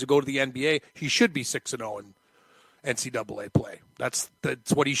the guys who go to the NBA, he should be 6-0 in NCAA play. That's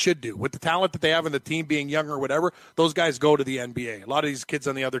what he should do. With the talent that they have in the team, being young or whatever, those guys go to the NBA. A lot of these kids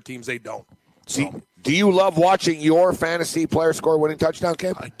on the other teams, they don't. So, do you love watching your fantasy player score winning touchdown,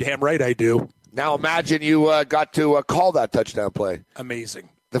 Kim? Damn right I do. Now imagine you got to call that touchdown play. Amazing.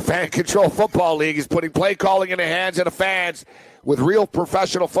 The Fan Control Football League is putting play calling in the hands of the fans, with real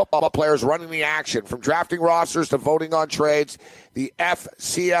professional football players running the action. From drafting rosters to voting on trades, the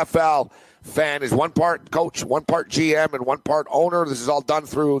FCFL Fan is one part coach, one part GM, and one part owner. This is all done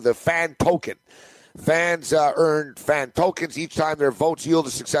through the Fan Token. Fans earn Fan Tokens each time their votes yield a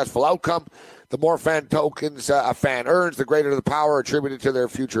successful outcome. The more Fan Tokens a fan earns, the greater the power attributed to their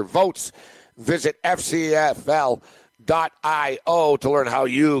future votes. Visit FCFL.io to learn how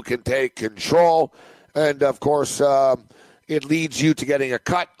you can take control. And, of course, it leads you to getting a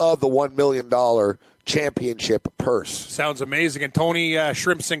cut of the $1 million championship purse. Sounds amazing. And Tony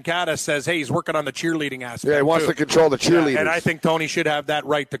Shrimp Sincata says, hey, he's working on the cheerleading aspect. Yeah, he wants to control the cheerleaders. Yeah, and I think Tony should have that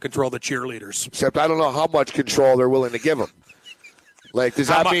right to control the cheerleaders. Except I don't know how much control they're willing to give him. Like, does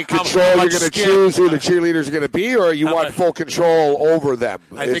that mean control you're going to choose who the cheerleaders are going to be, or you want full control over them?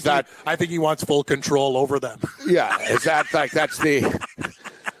 I think he wants full control over them. Yeah, is that like that's the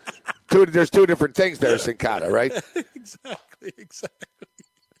there's two different things there, Sincata, right? Exactly.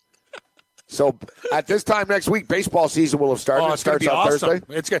 So at this time next week, baseball season will have started. Oh, it starts on awesome.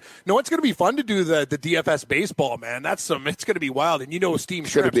 Thursday. It's going to be fun to do the DFS baseball, man. It's going to be wild. And you know, Steve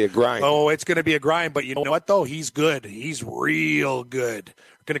It's going to be a grind. Oh, it's going to be a grind. But you know what though? He's good. He's real good.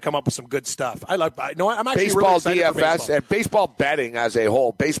 We're going to come up with some good stuff. I'm actually baseball, really excited DFS, for baseball. and baseball betting as a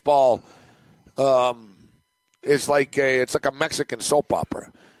whole. Baseball is like it's like a Mexican soap opera.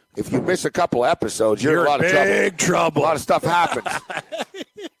 If you miss a couple episodes, you're in a lot of trouble. Big trouble. A lot of stuff happens.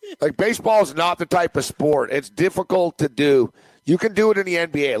 Like, baseball is not the type of sport. It's difficult to do. You can do it in the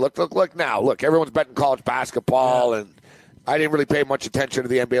NBA. Look now. Look, everyone's betting college basketball, and I didn't really pay much attention to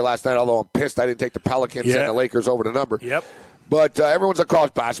the NBA last night, although I'm pissed I didn't take the Pelicans and the Lakers over the number. Yep. But everyone's at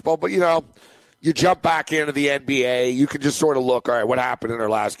college basketball. But, you know, you jump back into the NBA, you can just sort of look, all right, what happened in their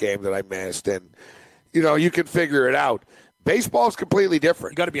last game that I missed? And, you know, you can figure it out. Baseball is completely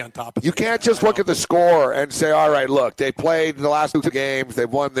different. You got to be on top of it. You can't just look at the score and say, all right, look, they played the last 2 games. They've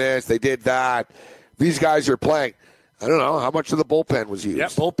won this. They did that. These guys are playing. I don't know how much of the bullpen was used. Yeah,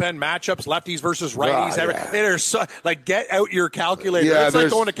 bullpen matchups, lefties versus righties. Get out your calculator. Yeah, it's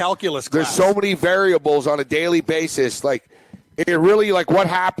like going to calculus class. There's so many variables on a daily basis. Like, it really, like, what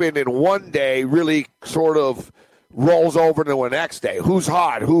happened in one day really sort of rolls over to the next day. Who's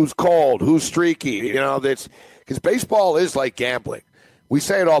hot? Who's cold? Who's streaky? You know, that's because baseball is like gambling. We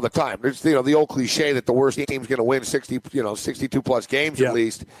say it all the time. There's, you know, the old cliche that the worst team's going to win 62 plus games at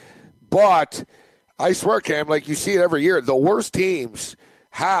least. But I swear, Cam, like you see it every year, the worst teams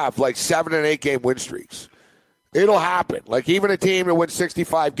have like 7 and 8 game win streaks. It'll happen. Like, even a team that wins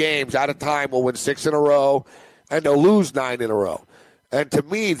 65 games at a time will win 6 in a row, and they'll lose 9 in a row. And to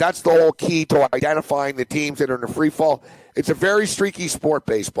me, that's the whole key to identifying the teams that are in the free fall. It's a very streaky sport,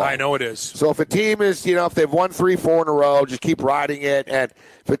 baseball. I know it is. So if a team is, if they've won 3-4 in a row, just keep riding it. And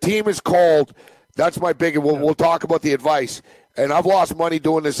if a team is cold, that's my big. We'll talk about the advice. And I've lost money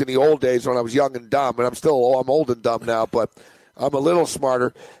doing this in the old days when I was young and dumb, and I'm old and dumb now, but I'm a little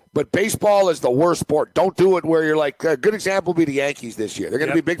smarter. But baseball is the worst sport. Don't do it where you're like, a good example would be the Yankees this year. They're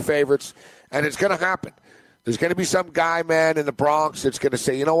going to be big favorites, and it's going to happen. There's going to be some guy, man, in the Bronx that's going to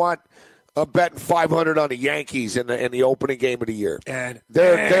say, you know what? I'm betting 500 on the Yankees in the opening game of the year. And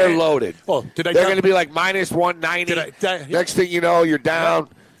they're loaded. Well, they're going to be like minus 190. Next thing you know, you're down.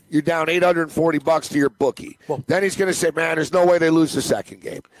 You're down $840 to your bookie. Well, then he's going to say, man, there's no way they lose the second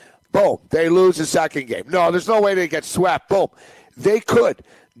game. Boom. They lose the second game. No, there's no way they get swept. Boom. They could.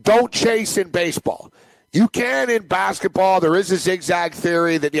 Don't chase in baseball. You can in basketball. There is a zigzag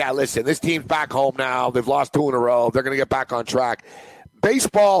theory that, listen, this team's back home now. They've lost 2 in a row. They're going to get back on track.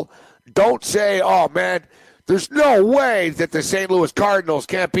 Baseball, don't say, oh, man, there's no way that the St. Louis Cardinals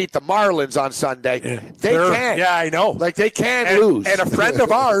can't beat the Marlins on Sunday. They can. Yeah, I know. Like, they can lose. And a friend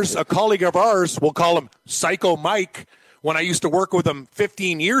of ours, a colleague of ours, we'll call him Psycho Mike, when I used to work with him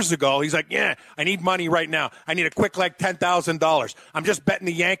 15 years ago, he's like, I need money right now. I need a quick like $10,000. I'm just betting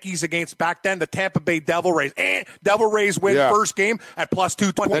the Yankees against back then the Tampa Bay Devil Rays. Devil Rays win first game at plus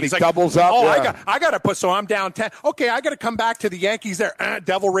 220. Then he's he like, doubles up. I got to put, so I'm down 10. Okay, I got to come back to the Yankees there.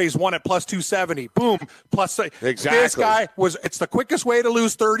 Devil Rays won at plus 270. Boom. Plus. Exactly. This guy it's the quickest way to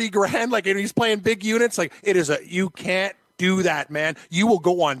lose 30 grand. Like, and he's playing big units. Like, you can't do that, man. You will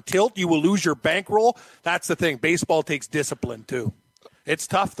go on tilt. You will lose your bankroll. That's the thing. Baseball takes discipline, too. It's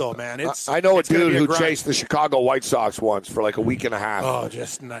tough, though, man. I know a dude who chased the Chicago White Sox once for like a week and a half. Oh,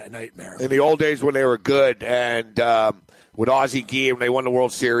 just nightmare. In the old days when they were good, and with Ozzie Guillen, they won the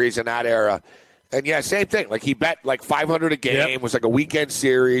World Series in that era. And, same thing. Like, he bet like 500 a game. It was like a weekend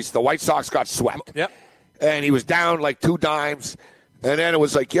series. The White Sox got swept. Yep. And he was down like 2 dimes. And then it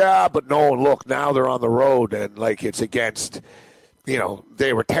was like, but no, look, now they're on the road, and like it's against,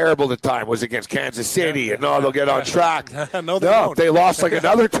 they were terrible at the time. It was against Kansas City, and they'll get on track. No, they lost like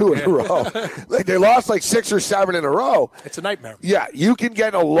another 2 in a row. Like they lost like 6 or 7 in a row. It's a nightmare. Yeah, you can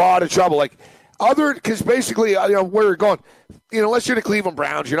get in a lot of trouble. Like because basically, where you're going, unless you're the Cleveland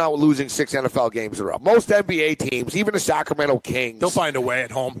Browns, you're not losing 6 NFL games in a row. Most NBA teams, even the Sacramento Kings, they'll find a way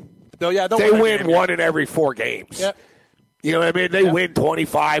at home. They win 1 in every 4 games. Yeah. You know what I mean? They win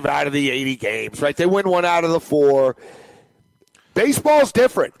 25 out of the 80 games, right? They win 1 out of the 4. Baseball's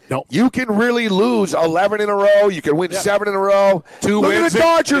different. No. You can really lose 11 in a row. You can win 7 in a row. 2 Look wins. At the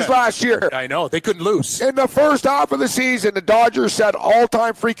Dodgers last year. I know. They couldn't lose. In the first half of the season, the Dodgers set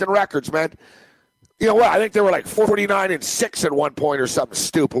all-time freaking records, man. You know what? I think they were like 49-6 at one point or something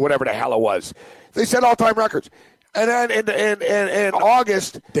stupid, whatever the hell it was. They set all-time records. And then in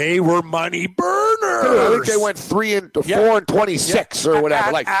August, they were money burners. Dude, I think they went 4-26 or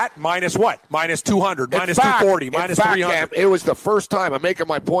whatever. At minus what? Minus 200, minus 240, minus 300. Cam, it was the first time. I'm making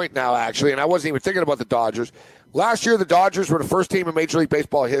my point now, actually, and I wasn't even thinking about the Dodgers. Last year, the Dodgers were the first team in Major League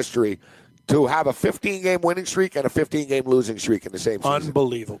Baseball history to have a 15-game winning streak and a 15-game losing streak in the same season.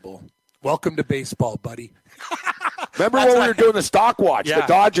 Unbelievable. Welcome to baseball, buddy. Remember when we were doing the stock watch? The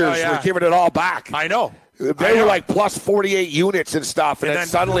Dodgers were giving it all back. I know. They were like plus 48 units and stuff, and then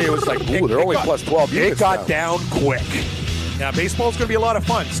suddenly it was like, ooh, they're only plus 12 units. It got down quick. Yeah, baseball's going to be a lot of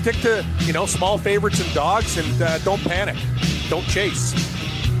fun. Stick to, small favorites and dogs, and don't panic. Don't chase.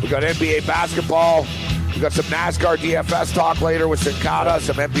 We got NBA basketball. We got some NASCAR DFS talk later with Sincata,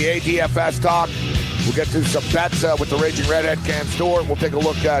 some NBA DFS talk. We'll get to some bets with the Raging Redhead Cam Stewart. We'll take a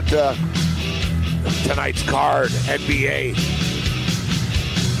look at tonight's card, NBA.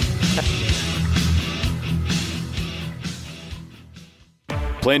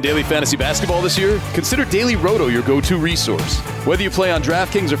 Playing daily fantasy basketball this year? Consider Daily Roto your go-to resource. Whether you play on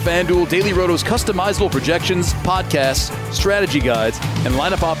DraftKings or FanDuel, Daily Roto's customizable projections, podcasts, strategy guides, and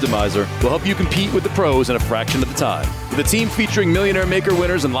lineup optimizer will help you compete with the pros in a fraction of the time. With a team featuring Millionaire Maker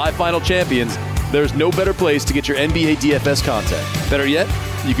winners and live final champions, there's no better place to get your NBA DFS content. Better yet,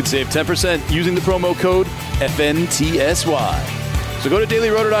 you can save 10% using the promo code FNTSY. So go to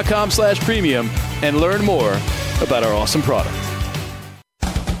dailyroto.com/premium and learn more about our awesome product.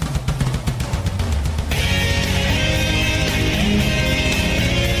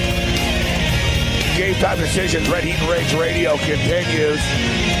 Game Time Decisions, Red Heat and Rage Radio continues.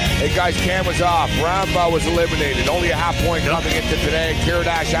 Hey guys, Cam was off. Ramba was eliminated. Only a half point coming into today.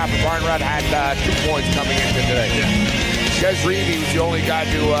 Kiradash after Barnrad had 2 points coming into today. Jez Reedy was the only guy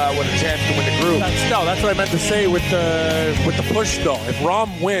with a chance to win the group. That's what I meant to say with the push though. If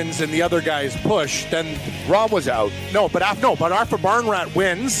Rom wins and the other guys push, then Rom was out. But after Barnrat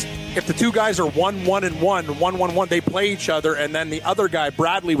wins, if the two guys are 1-1-1, 1-1-1, they play each other, and then the other guy,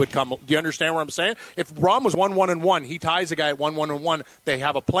 Bradley, would come. Do you understand what I'm saying? If Rom was 1-1-1, he ties a guy at 1-1-1, they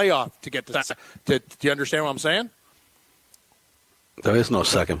have a playoff to get to. Do you understand what I'm saying? There is no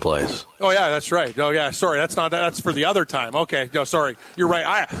second place. Oh, yeah, that's right. Oh, yeah, sorry. That's for the other time. Okay, no, sorry. You're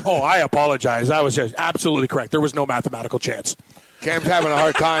right. I apologize. I was just absolutely correct. There was no mathematical chance. Cam's having a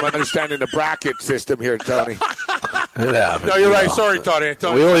hard time understanding the bracket system here, Tony. Yeah, no, you're right. Sorry, Tony.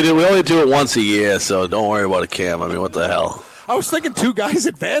 We only do it once a year, so don't worry about it, Cam. I mean, what the hell? I was thinking two guys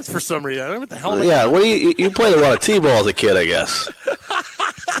advance for some reason. I don't know what the hell. Yeah, what do you played a lot of T-ball as a kid, I guess.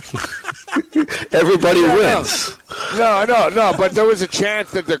 Everybody wins. No, but there was a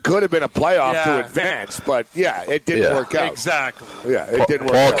chance that there could have been a playoff to advance, but it didn't work out. Exactly. Yeah, it didn't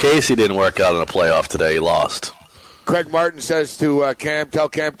work out. Paul Casey didn't work out in a playoff today. He lost. Craig Martin says to Cam, tell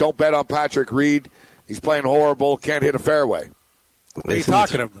Cam, don't bet on Patrick Reed. He's playing horrible, can't hit a fairway. What are you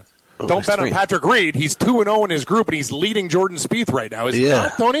talking about? Don't bet on Patrick Reed. He's 2-0 in his group, and he's leading Jordan Spieth right now. Is he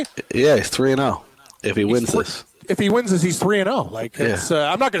not, Tony? Yeah, he's 3-0 if he wins this. If he wins this, he's 3-0. Like, it's,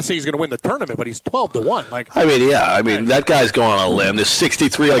 I'm not going to say he's going to win the tournament, but he's 12-1. Like, that guy's going on a limb. There's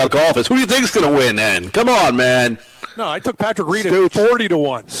 63 other golfers. Who do you think's going to win then? Come on, man. No, I took Patrick Reed at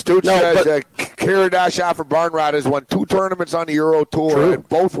 40-1. Stooch says Kiradash Alfred Barnrod has won 2 tournaments on the Euro Tour, and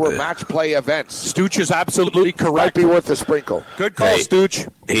both were match play events. Stooch is absolutely correct. Might be worth a sprinkle. Good call, Stooch.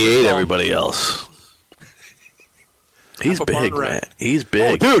 He ate everybody else. He's big, man. He's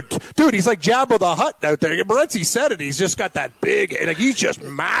big. Oh, dude, he's like Jabba the Hutt out there. Morency said it. He's just got that big, and he's just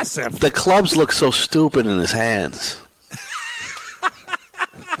massive. The clubs look so stupid in his hands.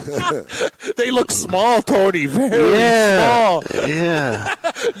 They look small, Tony. Very small. Yeah.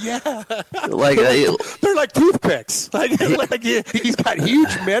 Yeah. Like they're like toothpicks. Like he's got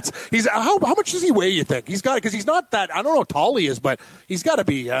huge mitts. He's how much does he weigh? You think he's got? Because he's not that. I don't know how tall he is, but he's got to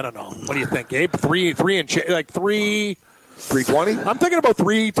be. I don't know. What do you think, Gabe? 3 like 3. 320? I'm thinking about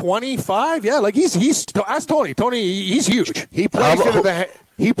 325. Yeah, like he's ask Tony. Tony, he's huge. He plays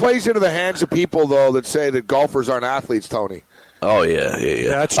into the hands of people though that say that golfers aren't athletes, Tony. Oh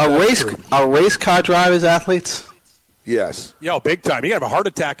yeah. Are race car drivers athletes? Yes. Yo, big time. You have a heart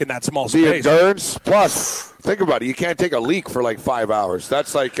attack in that small the space. Endurance plus. Think about it. You can't take a leak for like 5 hours.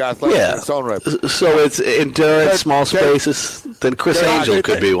 That's like athletics in its own right. So it's endurance, small spaces. Then Chris Angel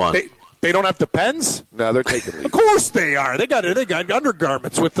could be one. They don't have Depends? No, they're taking leaks. Of course they are. They got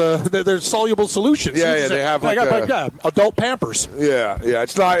undergarments with their soluble solutions. Yeah, they have adult Pampers. Yeah.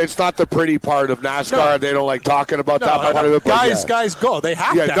 It's not the pretty part of NASCAR. No. They don't like talking about that part of it. Guys go. They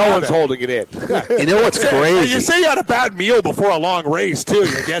have to. Yeah, no one's holding it in. Yeah. You know what's crazy? You say you had a bad meal before a long race too.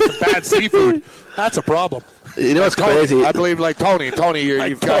 You get some bad seafood. That's a problem. You know what's crazy? I believe like Tony. Tony,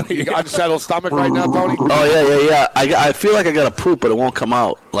 you've got unsettled stomach right now, Tony? Oh, yeah. I feel like I got to poop, but it won't come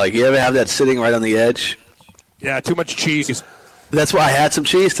out. Like, you ever have that sitting right on the edge? Yeah, too much cheese. That's why I had some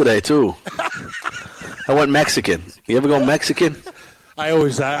cheese today, too. I went Mexican. You ever go Mexican? I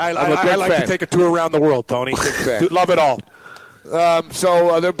always I like to take a tour around the world, Tony. Love it all.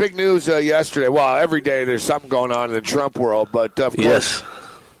 So the big news yesterday, well, every day there's something going on in the Trump world, but of course,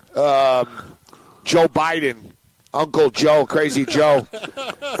 Joe Biden, Uncle Joe, Crazy Joe.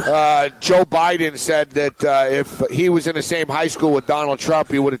 Joe Biden said that if he was in the same high school with Donald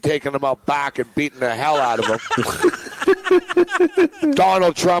Trump, he would have taken him out back and beaten the hell out of him.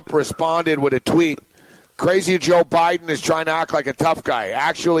 Donald Trump responded with a tweet. Crazy Joe Biden is trying to act like a tough guy.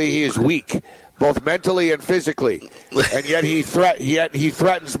 Actually, he is weak, both mentally and physically. And yet he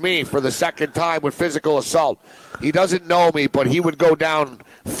threatens me for the second time with physical assault. He doesn't know me, but he would go down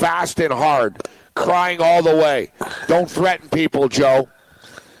fast and hard. Crying all the way. Don't threaten people, Joe.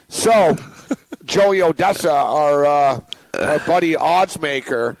 So, Joey Odessa, our buddy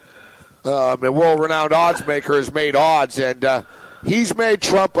oddsmaker, a world-renowned oddsmaker, has made odds, and he's made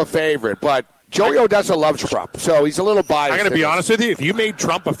Trump a favorite. But Joey Odessa loves Trump, so he's a little biased. I'm going to be honest with you. If you made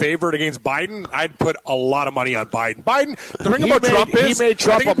Trump a favorite against Biden, I'd put a lot of money on Biden. The thing about Trump is he made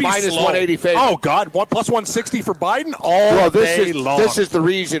Trump a minus 180 favorite. Oh, God. Plus 160 for Biden all day long. This is the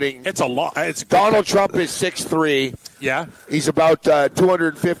reasoning. It's a lot. Donald Trump is 6'3". Yeah. He's about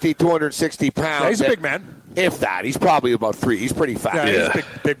 250, 260 pounds. Yeah, he's a big man. If that. He's probably about 3. He's pretty fat. Yeah, he's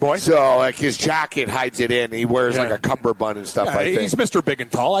a big boy. So, like, his jacket hides it in. He wears, like, a cummerbund and stuff like that. He's Mr. Big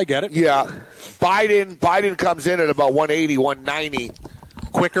and Tall. I get it. Yeah. Biden comes in at about 180, 190.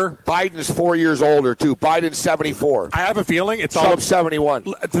 Quicker. Biden's 4 years older, too. Biden's 74. I have a feeling it's Trump's 71.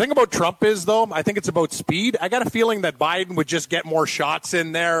 The thing about Trump is, though, I think it's about speed. I got a feeling that Biden would just get more shots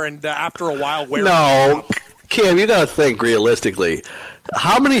in there and after a while wear No. Cam, you got to think realistically.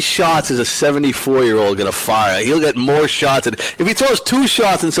 How many shots is a 74-year-old going to fire? He'll get more shots. And if he throws 2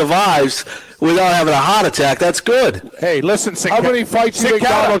 shots and survives without having a heart attack, that's good. Hey, listen, how many fights do you think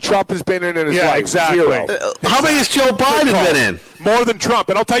Donald Trump has been in his life? Exactly. 0. How many has Joe Biden been in? More than Trump.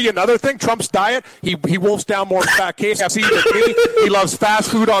 And I'll tell you another thing. Trump's diet, he wolfs down more fat KFC than me. He loves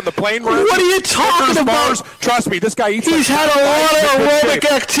fast food on the plane. What are you talking about? Bars. Trust me, this guy eats. He's had a lot of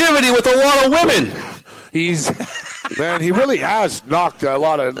aerobic activity with a lot of women. Man, he really has knocked a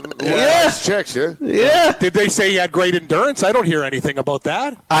lot of chicks, yeah? Yeah. Did they say he had great endurance? I don't hear anything about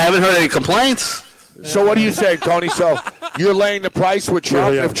that. I haven't heard any complaints. So what do you say, Tony? So you're laying the price with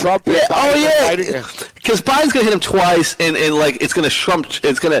Trump if Trump is because Biden's gonna hit him twice, and like it's gonna Trump's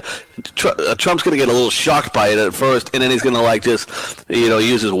gonna get a little shocked by it at first, and then he's gonna just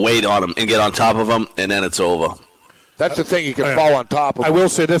use his weight on him and get on top of him, and then it's over. That's the thing, you can fall on top of him. I will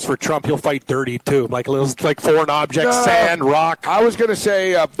say this for Trump, he'll fight dirty too, like foreign objects, sand, rock. I was gonna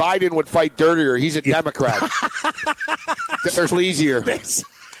say Biden would fight dirtier. He's a Democrat. They're easier.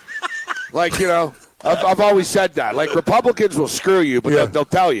 I've always said that. Like, Republicans will screw you, but they'll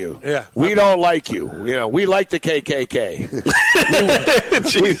tell you. Yeah. We don't like you. We like the KKK.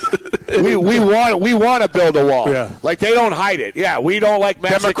 we want to build a wall. Yeah. Like, they don't hide it. Yeah, we don't like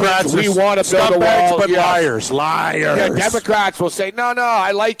Mexicans. Democrats. We want to build a wall. But liars. Yeah, Democrats will say, no, I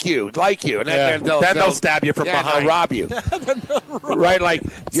like you. And then they'll stab you from behind. They'll rob you. Right? Like,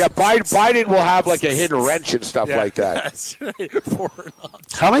 Biden will have like a hidden wrench and stuff like that. That's right.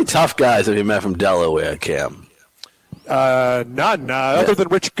 How many tough guys have you met from Delaware, Cam? None, other than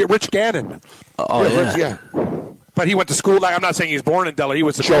Rich Gannon. Oh, yeah. But he went to school. I'm not saying he's born in Delaware. He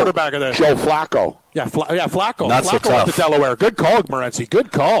was the quarterback of the Joe Flacco. Yeah, Flacco. Not so Flacco went to tough. Delaware. Good call, Morency.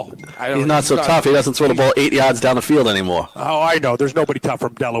 Good call. He's not so tough. He doesn't throw the ball 8 yards down the field anymore. Oh, I know. There's nobody tough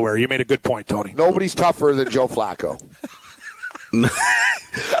from Delaware. You made a good point, Tony. Nobody's tougher than Joe Flacco.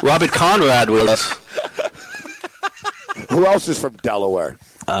 Robert Conrad was. Who else is from Delaware?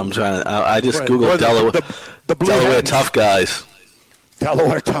 I'm trying to. I just Googled Delaware. The Blue Delaware Hens. tough guys.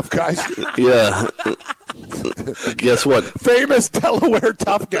 Delaware tough guys? Yeah. Guess what? Famous Delaware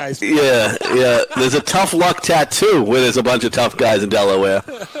tough guys. Yeah. There's a tough luck tattoo where there's a bunch of tough guys in Delaware.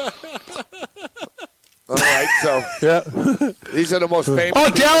 All right, so these are the most famous. Oh,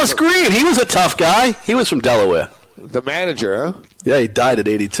 Dallas Green. He was a tough guy. He was from Delaware. The manager, huh? Yeah, he died at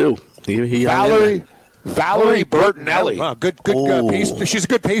 82. Valerie Bertinelli. Oh, good. She's a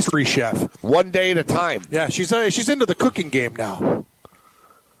good pastry chef. One day at a time. Yeah, she's into the cooking game now.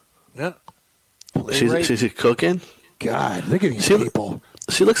 Yeah. She's cooking? God, look at these people.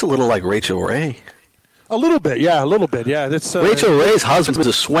 She looks a little like Rachel Ray. A little bit, yeah. That's Rachel Ray's husband's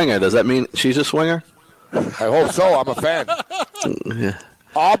a swinger. Does that mean she's a swinger? I hope so. I'm a fan. Yeah.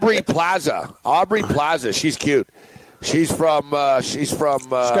 Aubrey Plaza. She's cute. She's from. She's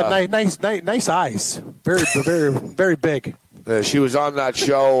got nice eyes. Very, very, very big. She was on that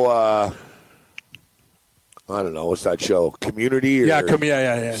show. I don't know what's that show? Community? Or yeah.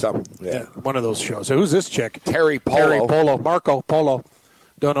 Something. Yeah. One of those shows. So who's this chick? Terry Polo. Marco Polo.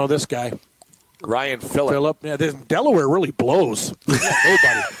 Don't know this guy. Ryan Phillip. Yeah, Delaware really blows.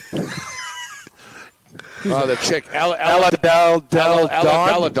 Nobody. The chick Ella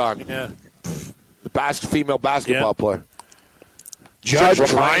Deladon. Yeah. The female basketball player. Judge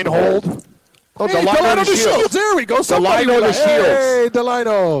Reinhold. Oh, Delino Shields. There we go. Delino Shields. Hey,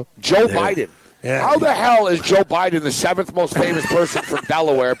 Delino. Joe Biden. Yeah. How the hell is Joe Biden the 7th most famous person from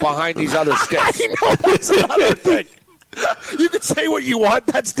Delaware behind these other sticks? I know, that's another thing. You can say what you want.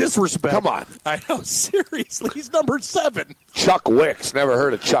 That's disrespect. Come on. I know. Seriously. He's number 7. Chuck Wicks. Never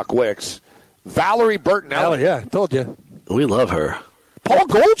heard of Chuck Wicks. Valerie Bertinelli. Yeah, I told you. We love her. Paul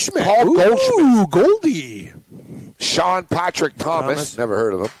Goldschmidt. Ooh, Goldie. Sean Patrick Thomas. Never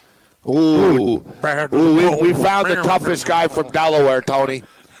heard of him. Ooh. We found the toughest guy from Delaware, Tony.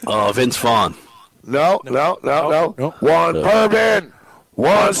 Oh, Vince Vaughn. No. One bourbon,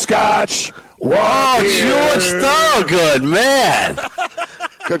 one scotch, one beer. George Thorogood, man.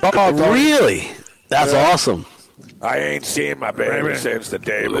 Good call, Tony. Really? That's awesome. I ain't seen my baby since the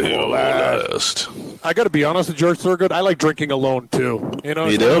day before last. I got to be honest with George Thorogood. I like drinking alone, too. You know,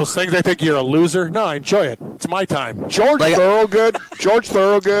 you it's do? one of those things I think you're a loser. No, I enjoy it. It's my time. George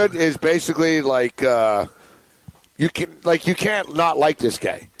Thorogood is basically like you can't not like this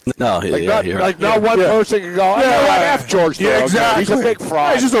guy. No, not one person can go, F George Thorogood. Yeah, exactly. He's a big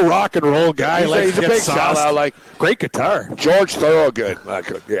fraud. He's just a rock and roll guy. He's a big sellout. Like, great guitar. George Thorogood.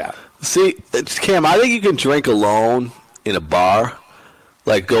 Yeah. See, Cam, I think you can drink alone in a bar,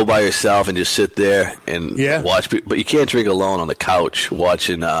 Like, go by yourself and just sit there and Yeah. watch people. But you can't drink alone on the couch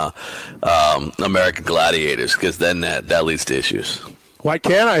watching American Gladiators, because then that leads to issues. Why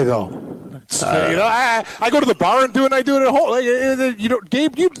can't I though? I go to the bar and do it. And I do it at home. Like,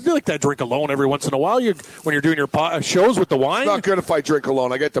 Gabe, you like that drink alone every once in a while. When you're doing your shows with the wine. Not good if I drink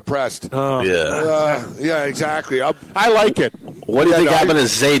alone. I get depressed. Yeah, exactly. I like it. What do you think happened to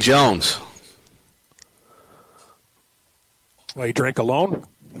Zay Jones? Well, he drank alone.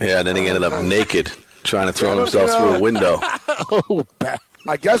 Yeah, and then he ended up naked, trying to throw himself through a window.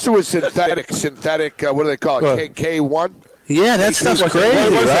 I guess it was synthetic. What do they call it? K1. Yeah, that stuff's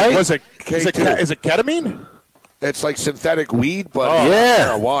crazy, right? Is it ketamine? It's like synthetic weed, but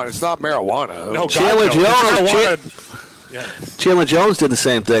marijuana. It's not marijuana. No, Chandler Jones did the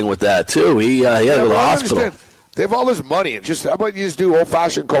same thing with that too. He had to go to the hospital. They have all this money. How about you just do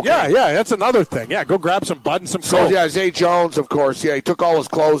old-fashioned cocaine? Yeah, that's another thing. Yeah, go grab some bud and some coke. So, yeah, Zay Jones, of course. Yeah, he took all his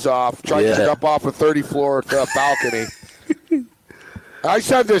clothes off, tried to jump off a 30-floor balcony. I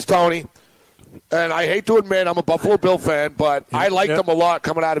said this, Tony, and I hate to admit I'm a Buffalo Bill fan, but I liked them a lot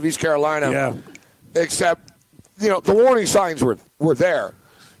coming out of East Carolina. Yeah. Except, the warning signs were there.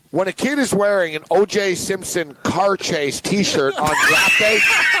 When a kid is wearing an O.J. Simpson car chase T-shirt on draft day,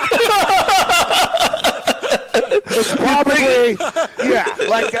 it's probably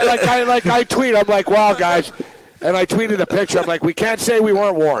like I tweet. I'm like, wow, guys, and I tweeted a picture. I'm like, we can't say we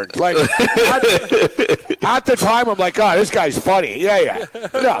weren't warned. Like at the time, I'm like, oh, this guy's funny. Yeah.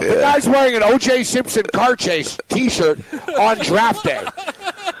 No, the guy's wearing an O.J. Simpson car chase T-shirt on draft day.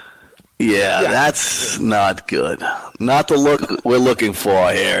 Yeah, that's not good. Not the look we're looking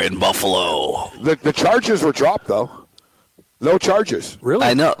for here in Buffalo. The charges were dropped, though. No charges. Really?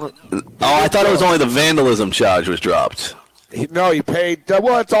 I know. Oh, I thought it was only the vandalism charge was dropped. He paid.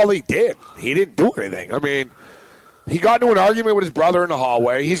 Well, that's all he did. He didn't do anything. I mean, he got into an argument with his brother in the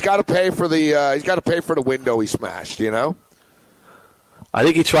hallway. He's got to pay for the. He's got to pay for the window he smashed. I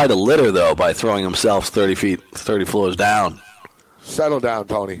think he tried to litter though by throwing himself 30 floors down. Settle down,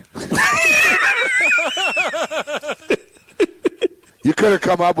 Tony. You could have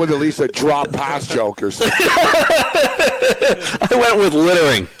come up with at least a drop pass joke or something. I went with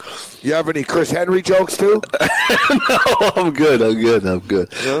littering. You have any Chris Henry jokes too? No, I'm good.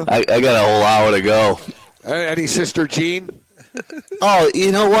 Yeah? I got a whole hour to go. Any Sister Jean? Oh,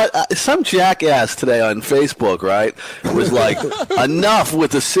 you know what? Some jackass today on Facebook, right, was like, enough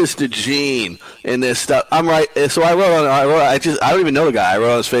with the Sister Jean and this stuff. I'm right. So I don't even know the guy. I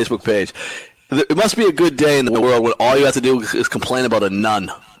wrote on his Facebook page. It must be a good day in the world when all you have to do is complain about a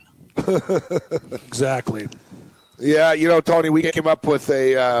nun. Exactly. Yeah, Tony, we came up with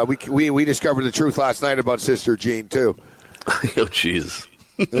we discovered the truth last night about Sister Jean too. Oh, jeez.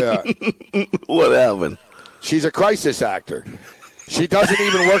 Yeah. What happened? She's a crisis actor. She doesn't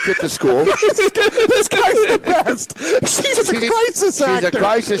even work at the school. This guy's the best. She's a crisis actor. She's a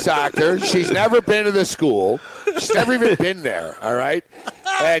crisis actor. She's never been to the school. She's never even been there, all right?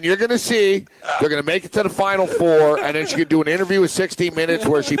 And you're going to see they're going to make it to the Final Four, and then she can do an interview with 60 Minutes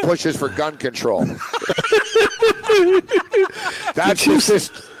where she pushes for gun control. That's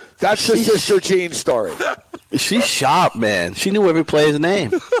the Sister Jean story. She's sharp, man. She knew every player's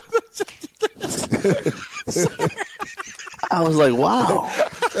name. I was like, wow.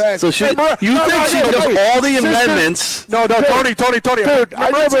 So you think she did all the amendments? No, Tony. Dude, I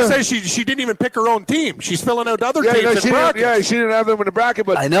remember say she didn't even pick her own team. She's filling out other teams. She didn't have them in the bracket.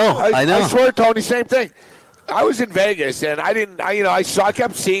 But I know. I swear, Tony, same thing. I was in Vegas and I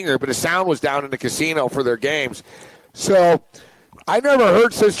kept seeing her, but the sound was down in the casino for their games. So I never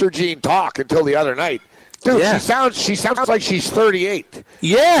heard Sister Jean talk until the other night. Dude, she sounds like she's 38.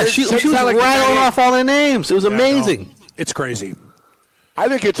 Yeah, she was like rattling off all their names. It was amazing. No. It's crazy. I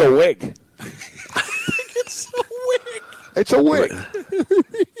think it's a wig. It's a wig.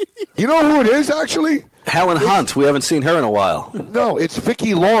 You know who it is, actually? Helen Hunt. We haven't seen her in a while. No, it's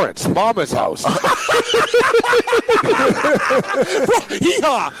Vicki Lawrence, Mama's House.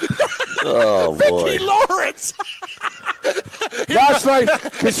 Oh, boy. Vicki Lawrence. Last night,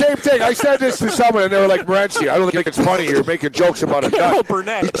 the same thing. I said this to someone, and they were like, Morency, I don't think it's funny. You're making jokes about it. Carol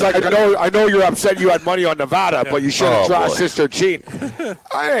Burnett. He's like, I know you're upset you had money on Nevada, but you should have trashed Sister Jean.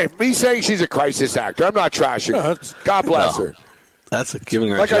 Me saying she's a crisis actor. I'm not trashing her. God bless her. That's giving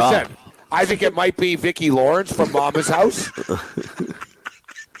her a like job. I said, I think it might be Vicki Lawrence from Mama's House.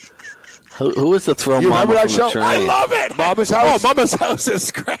 Who is the throw you Mama remember that from show? the train? I love it. Mama's House. Oh, Mama's House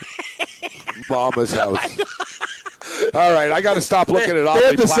is great. Mama's House. All right, I got to stop looking at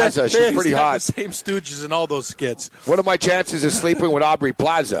Aubrey Plaza. She's pretty hot. The same stooges in all those skits. What are my chances of sleeping with Aubrey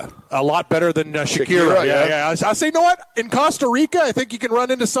Plaza? A lot better than Shakira. Yeah. I say, you know what? In Costa Rica, I think you can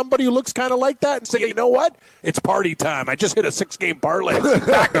run into somebody who looks kind of like that and say, you know what? It's party time. I just hit a 6-game parlay.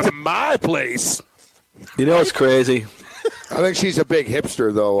 Back to my place. You know what's crazy? I think she's a big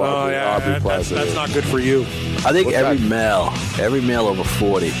hipster, though. Aubrey Plaza. That's not good for you. I think every male over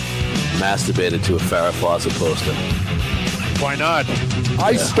 40 masturbated to a Farrah Fawcett poster. Why not?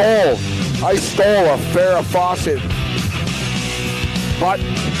 I stole a Farrah Fawcett button.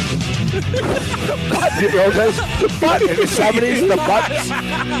 You know this? Button in the 70s, the buttons.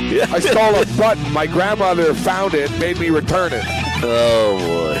 I stole a button. My grandmother found it, made me return it. Oh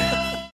boy.